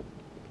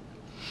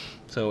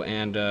 So,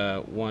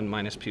 and 1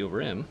 minus P over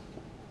M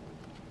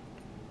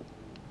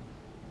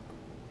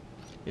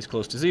is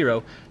close to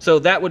 0. So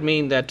that would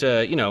mean that,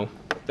 you know,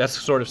 that's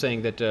sort of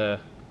saying that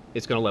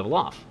it's going to level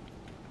off.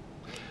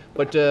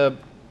 But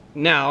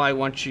now I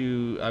want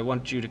you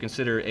to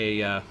consider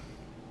a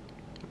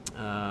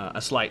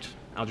slight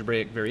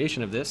algebraic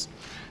variation of this.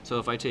 So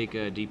if I take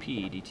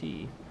dp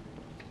dt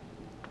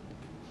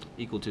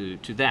equal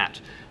to that,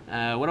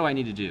 what do I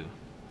need to do?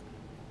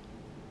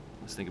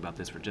 Let's think about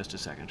this for just a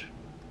second.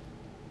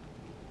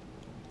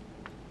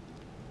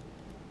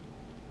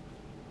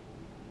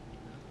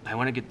 I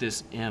want to get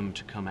this m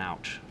to come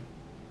out.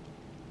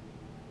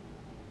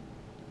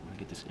 I want to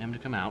get this m to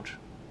come out.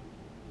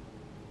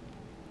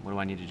 What do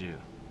I need to do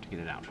to get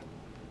it out?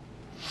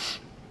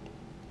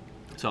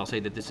 So I'll say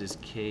that this is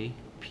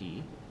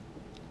Kp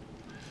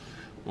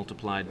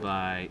multiplied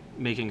by,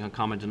 making a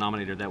common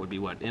denominator, that would be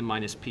what? M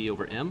minus P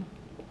over M,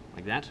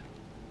 like that.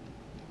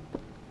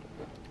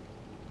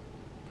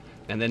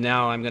 And then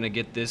now I'm going to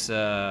get this,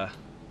 I'm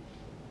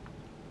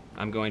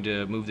going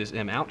to move this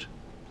m out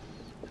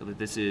so that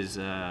this is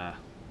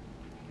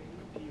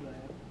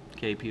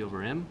kp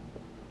over m,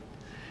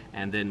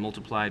 and then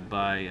multiplied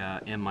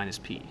by m minus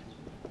p.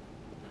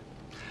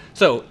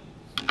 So,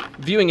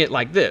 viewing it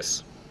like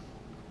this,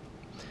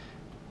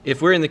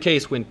 if we're in the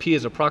case when p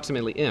is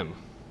approximately m,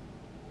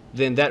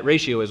 then that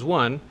ratio is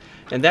 1,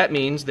 and that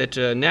means that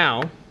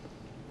now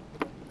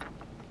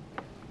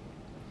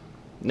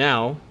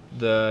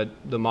the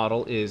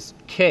model is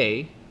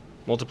k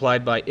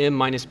multiplied by m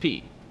minus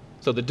p.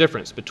 So the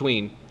difference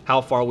between how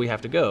far we have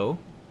to go,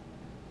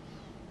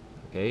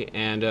 okay,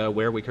 and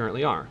where we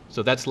currently are.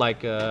 So that's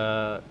like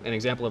an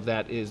example of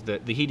that is the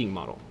heating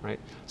model, right?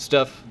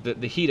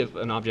 The heat of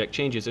an object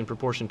changes in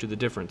proportion to the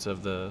difference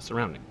of the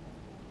surrounding.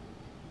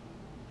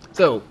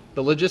 So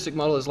the logistic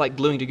model is like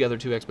gluing together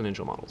two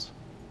exponential models.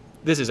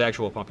 This is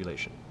actual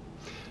population.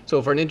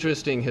 So for an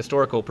interesting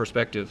historical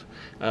perspective,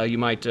 you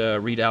might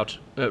read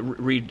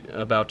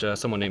about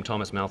someone named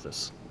Thomas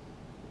Malthus.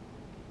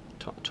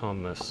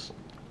 Thomas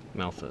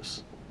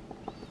Malthus,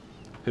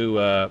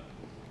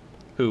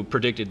 who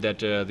predicted that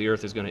the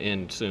Earth is going to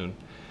end soon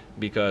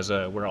because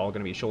we're all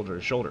going to be shoulder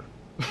to shoulder.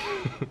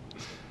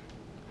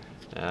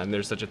 And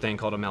there's such a thing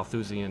called a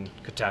Malthusian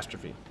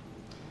catastrophe,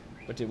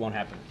 but it won't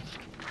happen.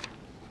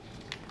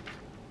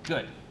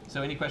 Good.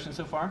 So any questions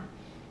so far?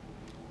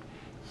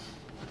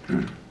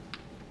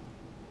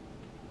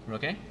 We're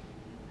okay?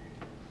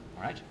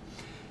 All right.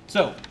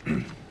 So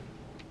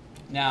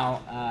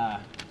now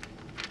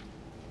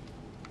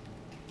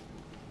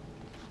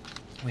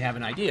we have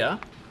an idea.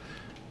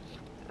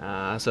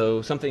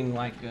 So something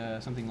like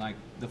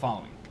the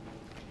following.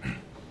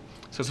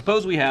 So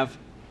suppose we have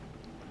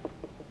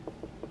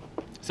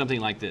something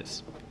like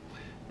this.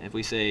 If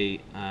we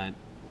say,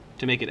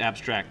 to make it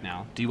abstract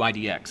now, dy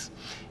dx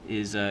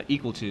is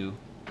equal to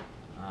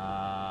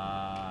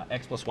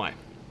x plus y.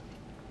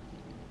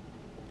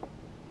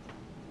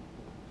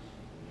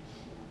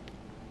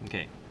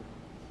 Okay.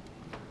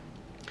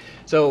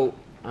 So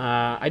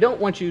I don't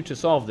want you to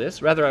solve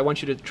this. Rather, I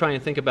want you to try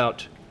and think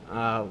about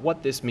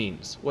what this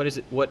means. What is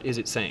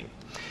it saying?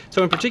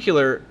 So in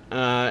particular,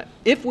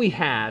 if we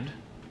had,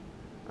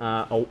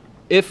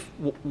 if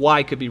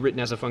y could be written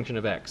as a function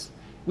of x,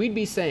 we'd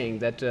be saying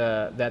that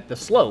that the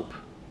slope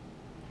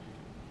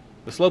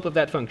of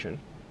that function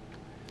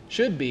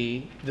should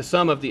be the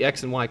sum of the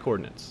x and y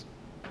coordinates.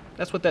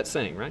 That's what that's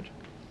saying, right?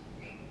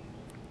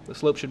 The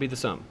slope should be the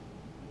sum.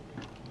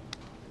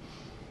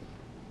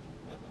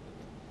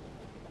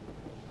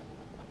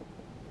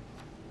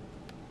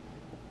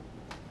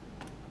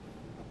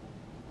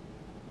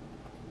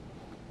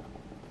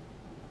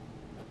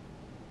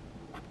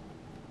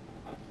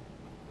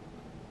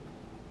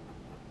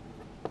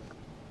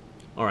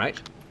 All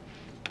right.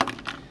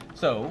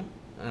 So,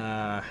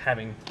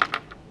 having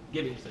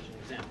given such an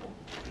example,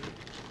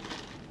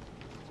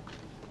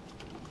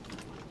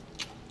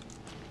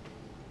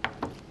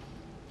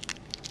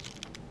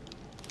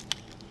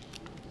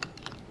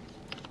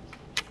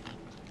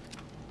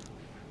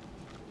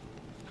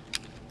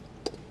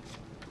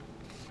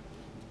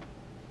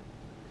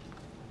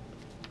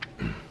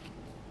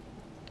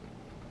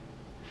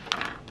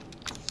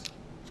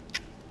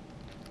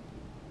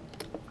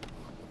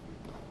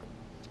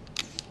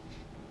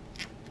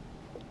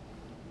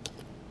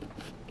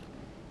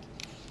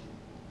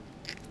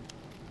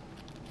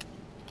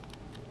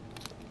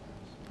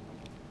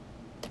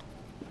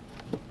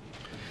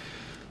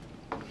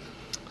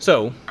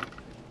 so,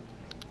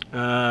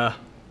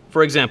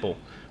 for example,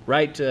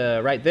 right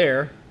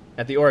there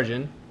at the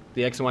origin,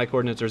 the x and y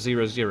coordinates are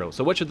 0, 0.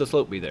 So what should the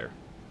slope be there?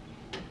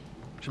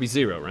 Should be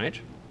 0, right?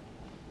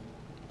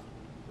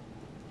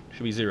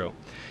 Should be 0.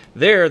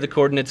 There, the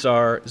coordinates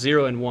are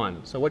 0 and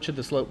 1. So what should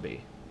the slope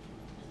be?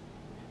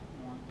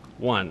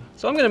 1.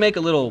 So I'm going to make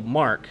a little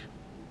mark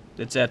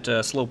that's at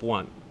slope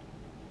 1.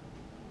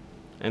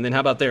 And then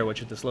how about there? What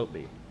should the slope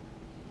be?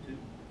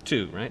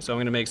 2, right? So I'm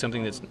going to make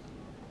something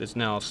that's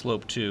now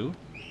slope 2.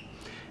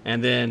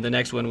 And then the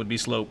next one would be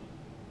slope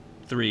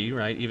 3,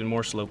 right? Even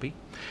more slopey.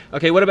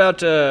 Okay, what about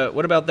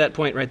that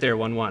point right there,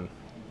 1, 1?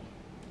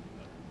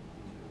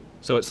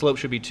 So its slope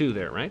should be 2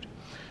 there, right?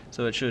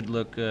 So it should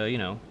look, you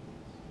know,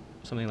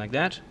 something like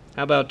that.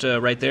 How about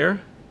right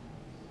there?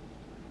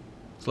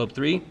 Slope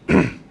 3.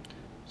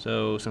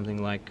 So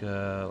something like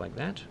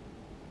that.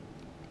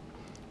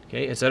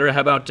 Okay, etc.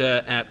 How about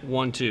at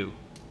 1, 2?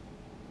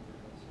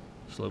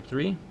 Slope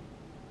 3.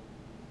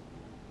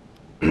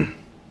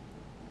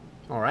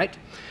 All right.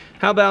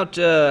 How about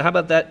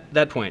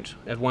that point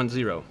at 1,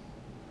 0?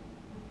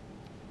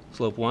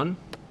 Slope 1.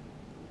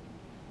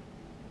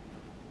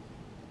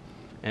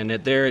 And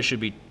at there it should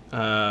be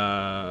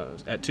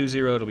at 2,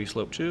 0 it'll be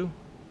slope 2.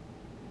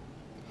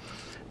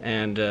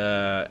 And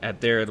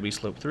at there it'll be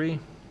slope 3.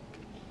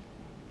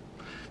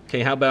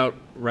 Okay, how about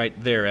right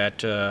there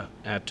at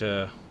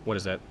what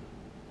is that?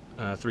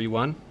 3,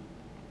 1.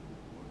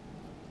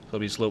 So it'll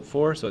be slope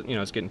 4. So you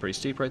know it's getting pretty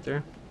steep right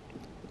there.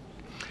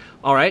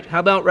 All right, how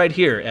about right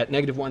here at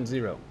 -1,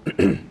 0?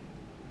 The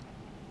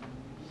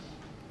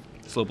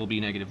slope will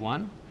be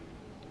 -1.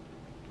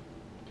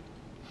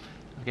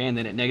 Okay, and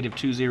then at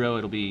 -2, 0,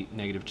 it'll be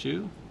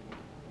 -2.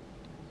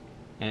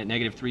 And at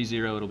 -3,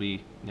 0, it'll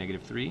be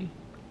 -3.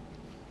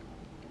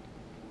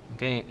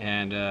 Okay,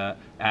 and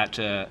at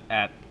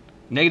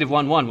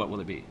 -1, 1, what will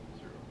it be?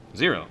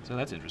 0. So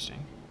that's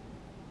interesting.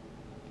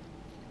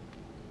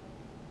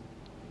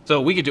 So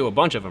we could do a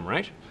bunch of them,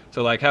 right?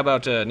 So like, how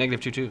about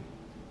 -2, 2?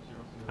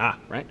 Ah,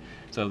 right.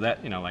 So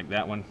that, like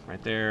that one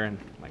right there, and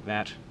like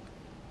that.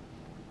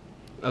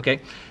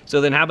 Okay.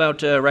 So then how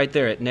about right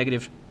there at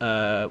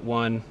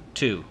 -1,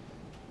 2?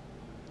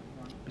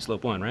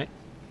 Slope 1, right?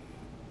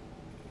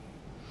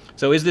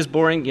 So is this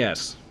boring?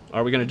 Yes.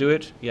 Are we going to do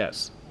it?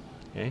 Yes.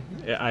 Okay.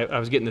 I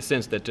was getting the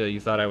sense that you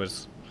thought I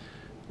was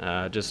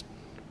just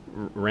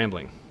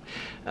rambling.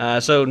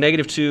 So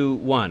 -2,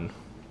 1.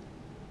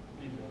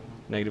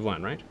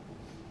 -1, right?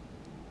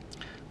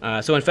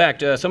 So in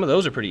fact, some of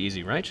those are pretty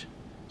easy, right?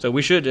 So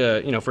we should,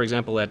 for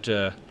example, at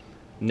 -3,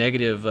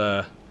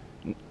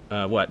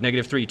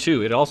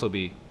 2, it'd also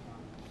be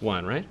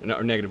 1, right? No,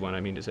 or -1, I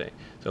mean to say.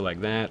 So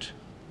like that,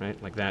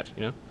 right? Like that,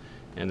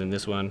 And then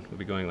this one would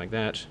be going like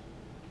that,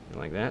 and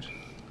like that.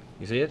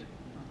 You see it?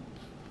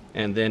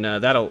 And then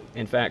that'll,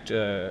 in fact,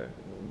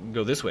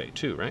 go this way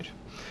too, right?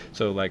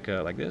 So like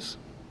this.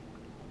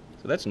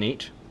 So that's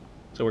neat.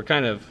 So we're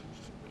kind of,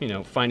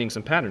 finding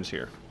some patterns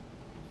here.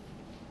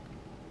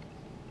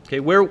 Okay,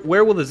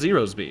 where will the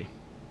zeros be?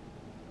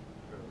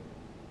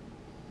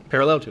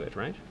 Parallel to it,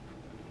 right?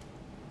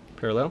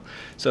 Parallel.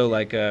 So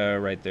like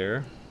right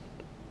there,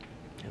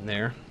 and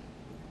there,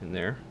 and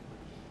there,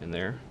 and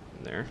there,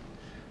 and there,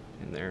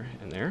 and there,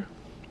 and there.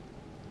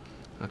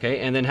 Okay,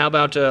 and then how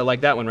about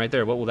like that one right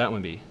there? What will that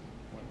one be?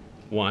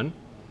 1.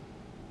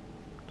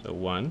 So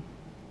 1,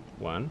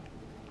 1,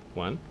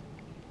 1.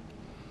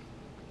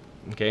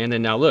 Okay, and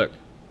then now look.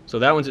 So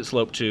that one's at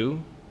slope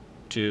 2,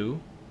 2,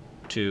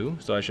 2.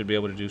 So I should be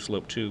able to do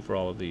slope 2 for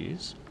all of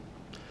these.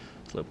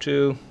 Slope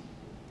 2,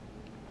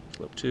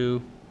 slope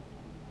 2,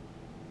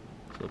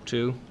 slope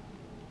 2.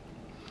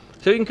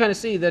 So you can kind of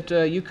see that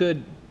you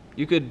could,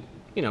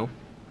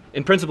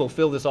 in principle,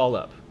 fill this all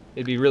up.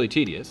 It'd be really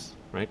tedious,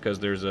 right? Because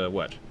there's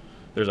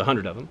There's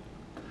 100 of them.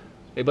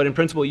 But in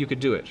principle, you could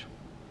do it.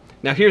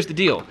 Now here's the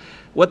deal.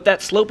 What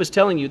that slope is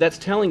telling you, that's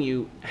telling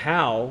you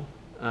how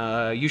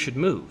you should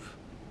move,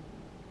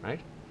 right?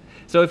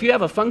 So if you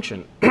have a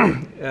function,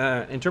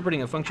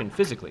 interpreting a function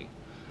physically,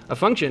 a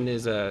function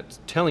is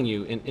telling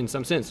you, in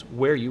some sense,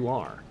 where you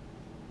are,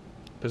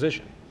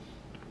 position.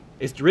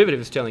 Its derivative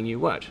is telling you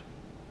what?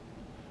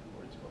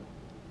 Where it's going.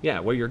 Yeah,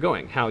 where you're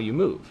going, how you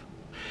move.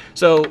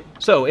 So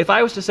if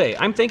I was to say,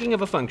 I'm thinking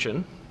of a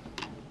function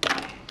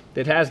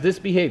that has this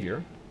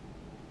behavior,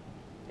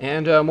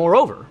 and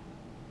moreover,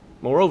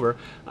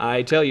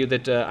 I tell you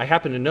that I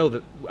happen to know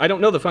that, I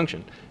don't know the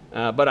function,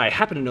 but I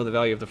happen to know the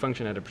value of the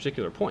function at a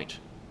particular point.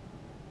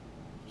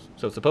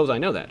 So suppose I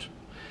know that.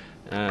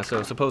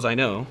 So suppose I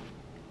know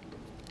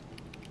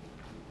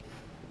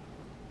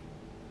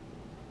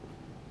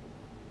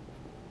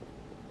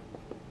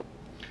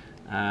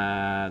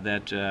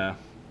that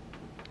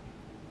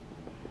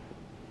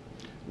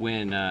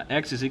when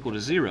x is equal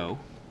to 0,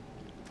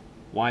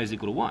 y is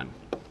equal to 1.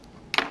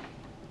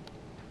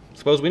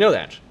 Suppose we know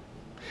that.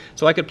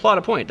 So I could plot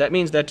a point. That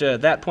means that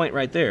that point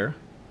right there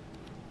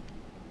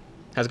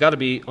has got to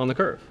be on the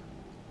curve.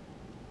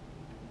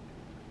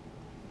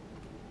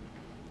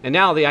 And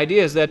now the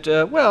idea is that,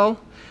 well,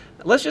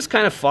 let's just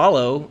kind of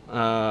follow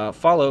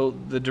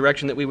the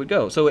direction that we would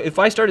go. So if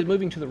I started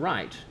moving to the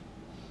right,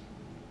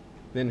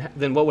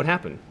 then what would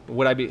happen?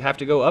 Would I have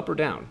to go up or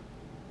down?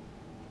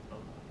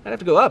 I'd have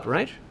to go up,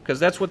 right? Because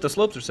that's what the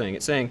slopes are saying.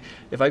 It's saying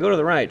if I go to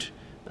the right,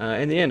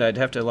 in the end, I'd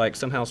have to like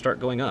somehow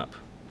start going up.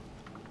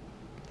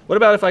 What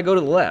about if I go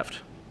to the left?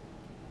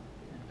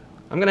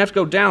 I'm going to have to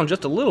go down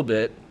just a little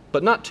bit,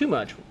 but not too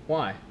much.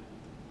 Why?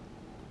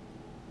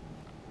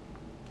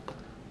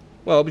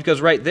 Well, because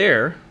right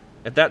there,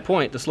 at that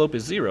point, the slope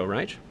is 0,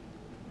 right?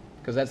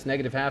 Because that's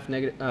negative half,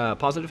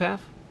 positive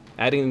half.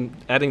 Adding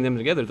them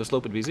together, the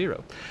slope would be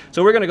 0.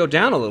 So we're going to go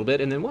down a little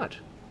bit, and then what?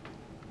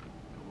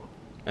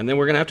 And then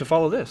we're going to have to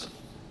follow this.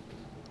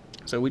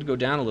 So we'd go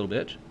down a little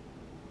bit,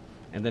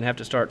 and then have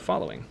to start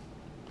following.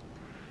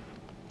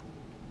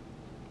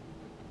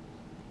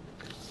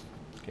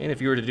 Okay, and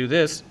if you were to do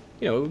this,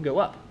 it would go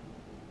up.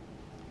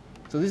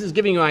 So this is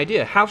giving you an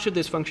idea. How should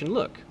this function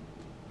look?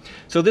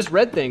 So this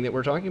red thing that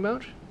we're talking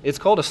about, it's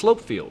called a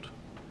slope field.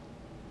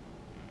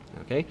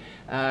 Okay?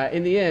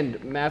 In the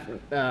end, math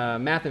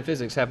and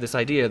physics have this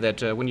idea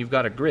that when you've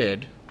got a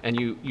grid and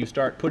you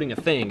start putting a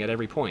thing at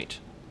every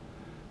point,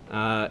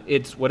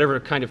 it's whatever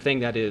kind of thing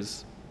that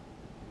is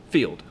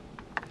field.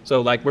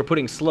 So like we're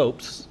putting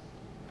slopes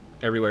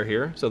everywhere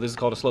here, so this is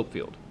called a slope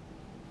field.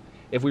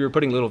 If we were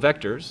putting little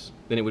vectors,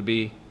 then it would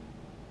be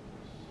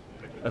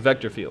a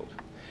vector field.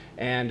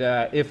 And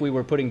if we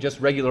were putting just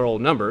regular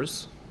old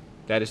numbers,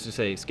 that is to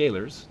say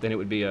scalars, then it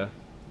would be a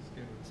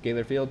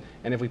scalar field.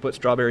 And if we put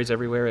strawberries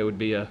everywhere, it would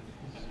be a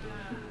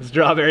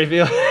strawberry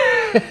field.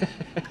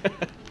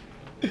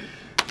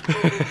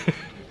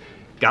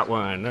 Got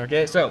one.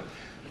 Okay, so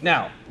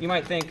now you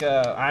might think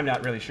I'm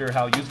not really sure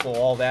how useful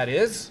all that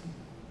is.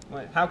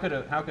 How could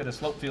a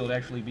slope field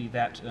actually be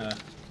that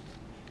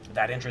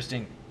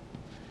interesting?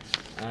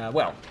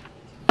 Well,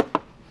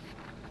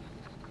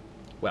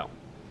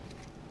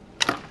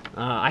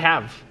 I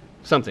have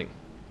something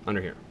under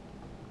here.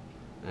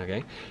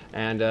 Okay,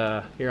 and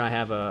here I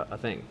have a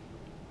thing.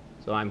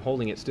 So I'm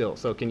holding it still.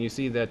 So can you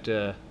see that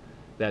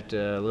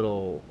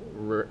little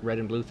red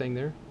and blue thing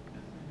there?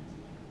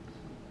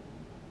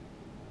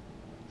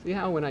 See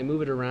how when I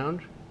move it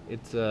around,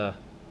 it's kind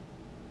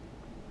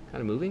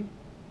of moving?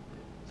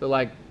 So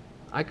like,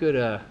 I could,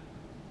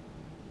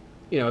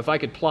 if I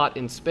could plot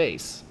in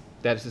space,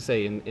 that is to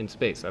say in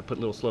space, I put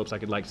little slopes, I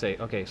could like say,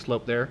 okay,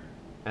 slope there,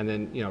 and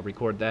then,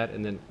 record that,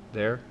 and then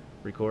there,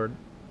 record,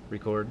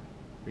 record,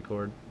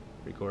 record,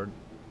 record,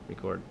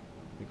 record,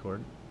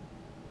 record.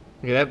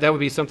 Okay, that would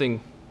be something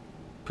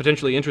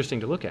potentially interesting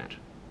to look at.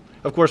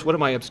 Of course, what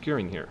am I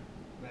obscuring here?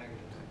 Magnet.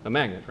 A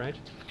magnet, right?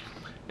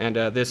 And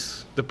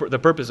the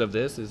purpose of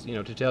this is,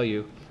 to tell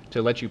you,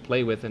 to let you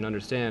play with and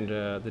understand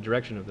the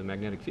direction of the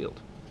magnetic field.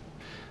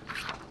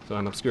 So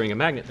I'm obscuring a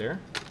magnet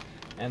there,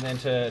 and then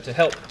to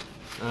help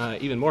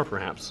even more,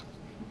 perhaps.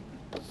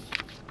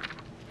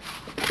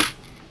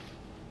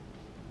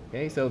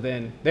 Okay, so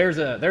then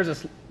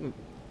there's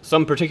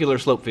some particular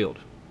slope field.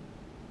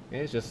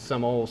 Okay, it's just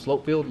some old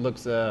slope field.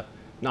 Looks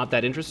not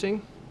that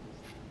interesting.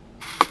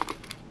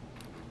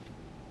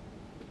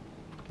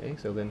 Okay,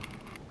 so then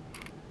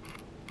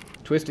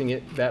twisting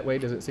it that way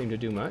doesn't seem to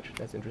do much.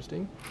 That's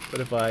interesting. But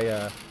if I,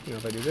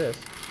 if I do this,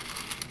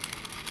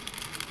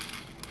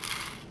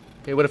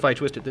 okay, what if I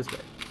twist it this way?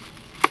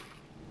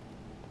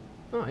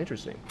 Oh,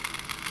 interesting.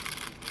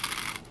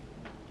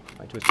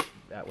 If I twist it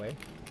that way,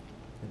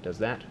 it does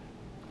that.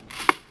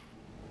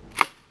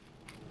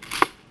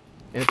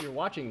 And if you're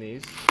watching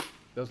these,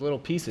 those little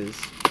pieces,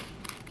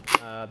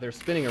 they're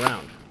spinning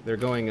around. They're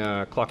going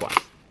clockwise.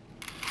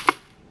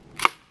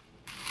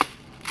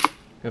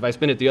 If I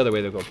spin it the other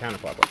way, they'll go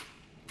counterclockwise.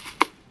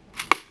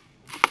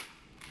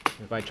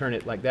 If I turn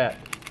it like that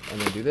and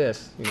then do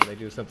this, they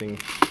do something,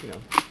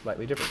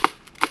 slightly different.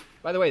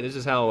 By the way, this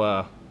is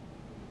how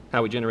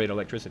we generate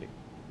electricity.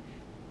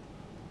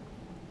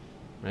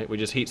 Right? We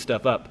just heat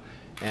stuff up,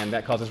 and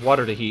that causes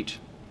water to heat,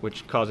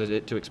 which causes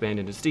it to expand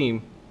into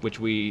steam, which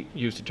we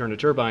use to turn a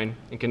turbine.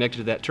 And connected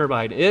to that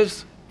turbine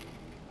is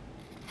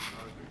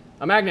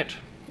a magnet,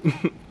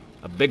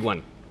 a big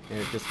one, and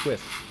it just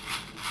twists.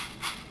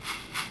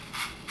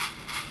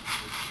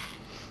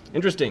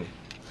 Interesting.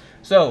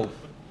 So,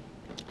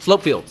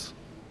 slope fields.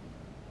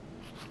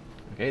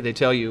 Okay, they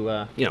tell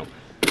you,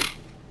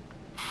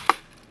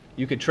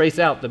 you could trace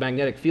out the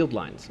magnetic field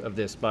lines of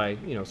this by,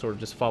 sort of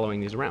just following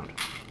these around.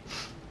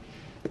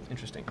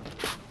 Interesting.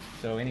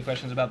 So, any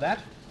questions about that?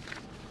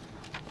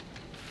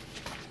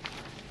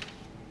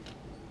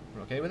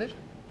 We're okay with it?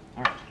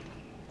 All right.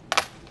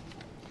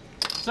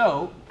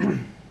 So,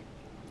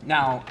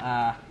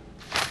 now,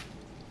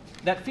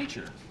 that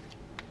feature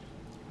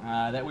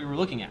that we were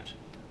looking at,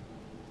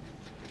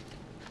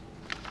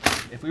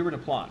 if we were to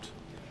plot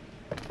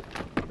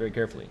very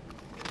carefully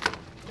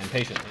and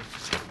patiently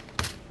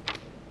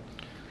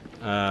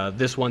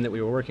this one that we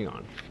were working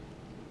on,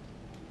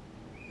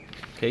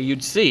 okay,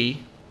 you'd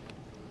see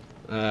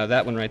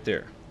that one right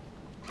there.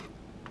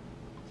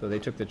 So they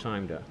took the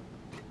time to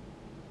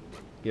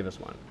give us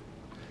one.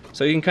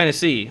 So you can kind of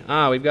see,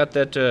 we've got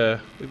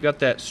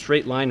that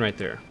straight line right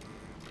there.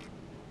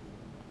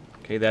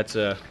 Okay, that's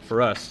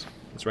for us,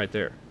 it's right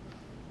there.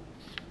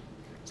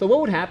 So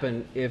what would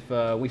happen if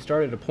we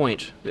started a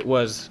point that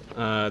was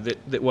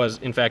that was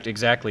in fact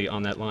exactly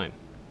on that line?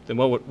 Then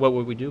what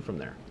would we do from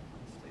there?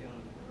 Stay on it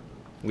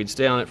forever. We'd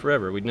stay on it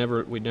forever.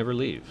 We'd never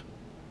leave.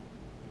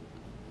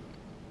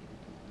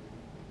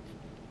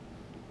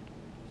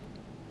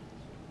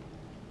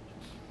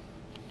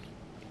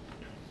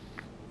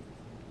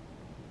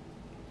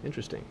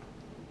 Interesting.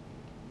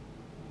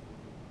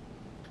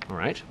 All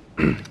right.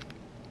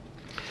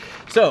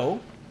 So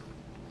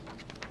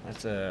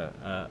that's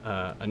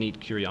a neat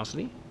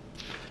curiosity.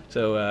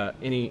 So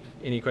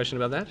any question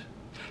about that?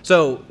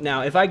 So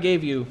now, if I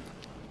gave you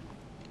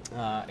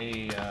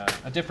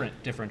a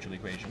different differential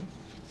equation,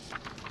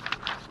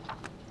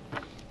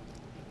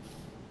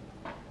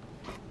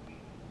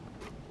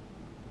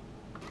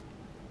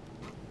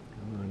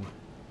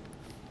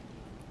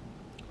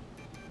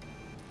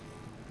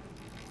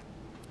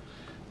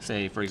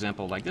 say, for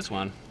example, like this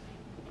one,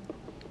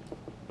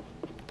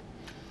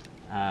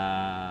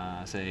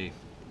 say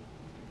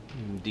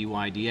dy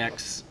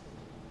dx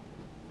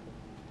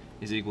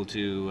is equal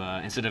to,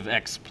 instead of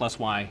x plus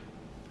y,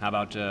 how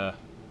about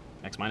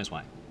x minus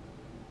y?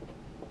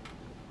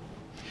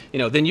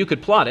 Then you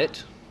could plot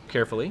it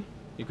carefully.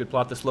 You could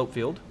plot the slope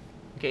field,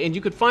 okay, and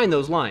you could find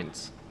those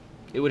lines.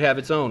 It would have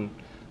its own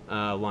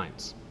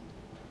lines.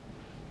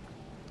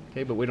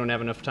 Okay, but we don't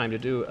have enough time to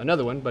do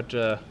another one. But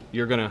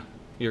you're gonna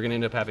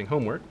end up having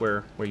homework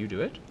where you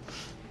do it.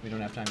 We don't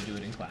have time to do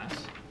it in class.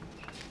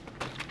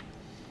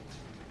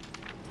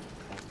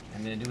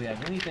 And then, do we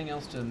have anything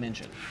else to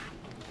mention?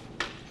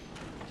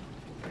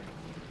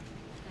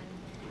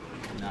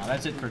 No,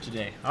 that's it for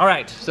today. All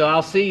right, so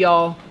I'll see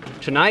y'all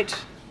tonight.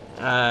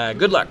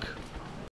 Good luck.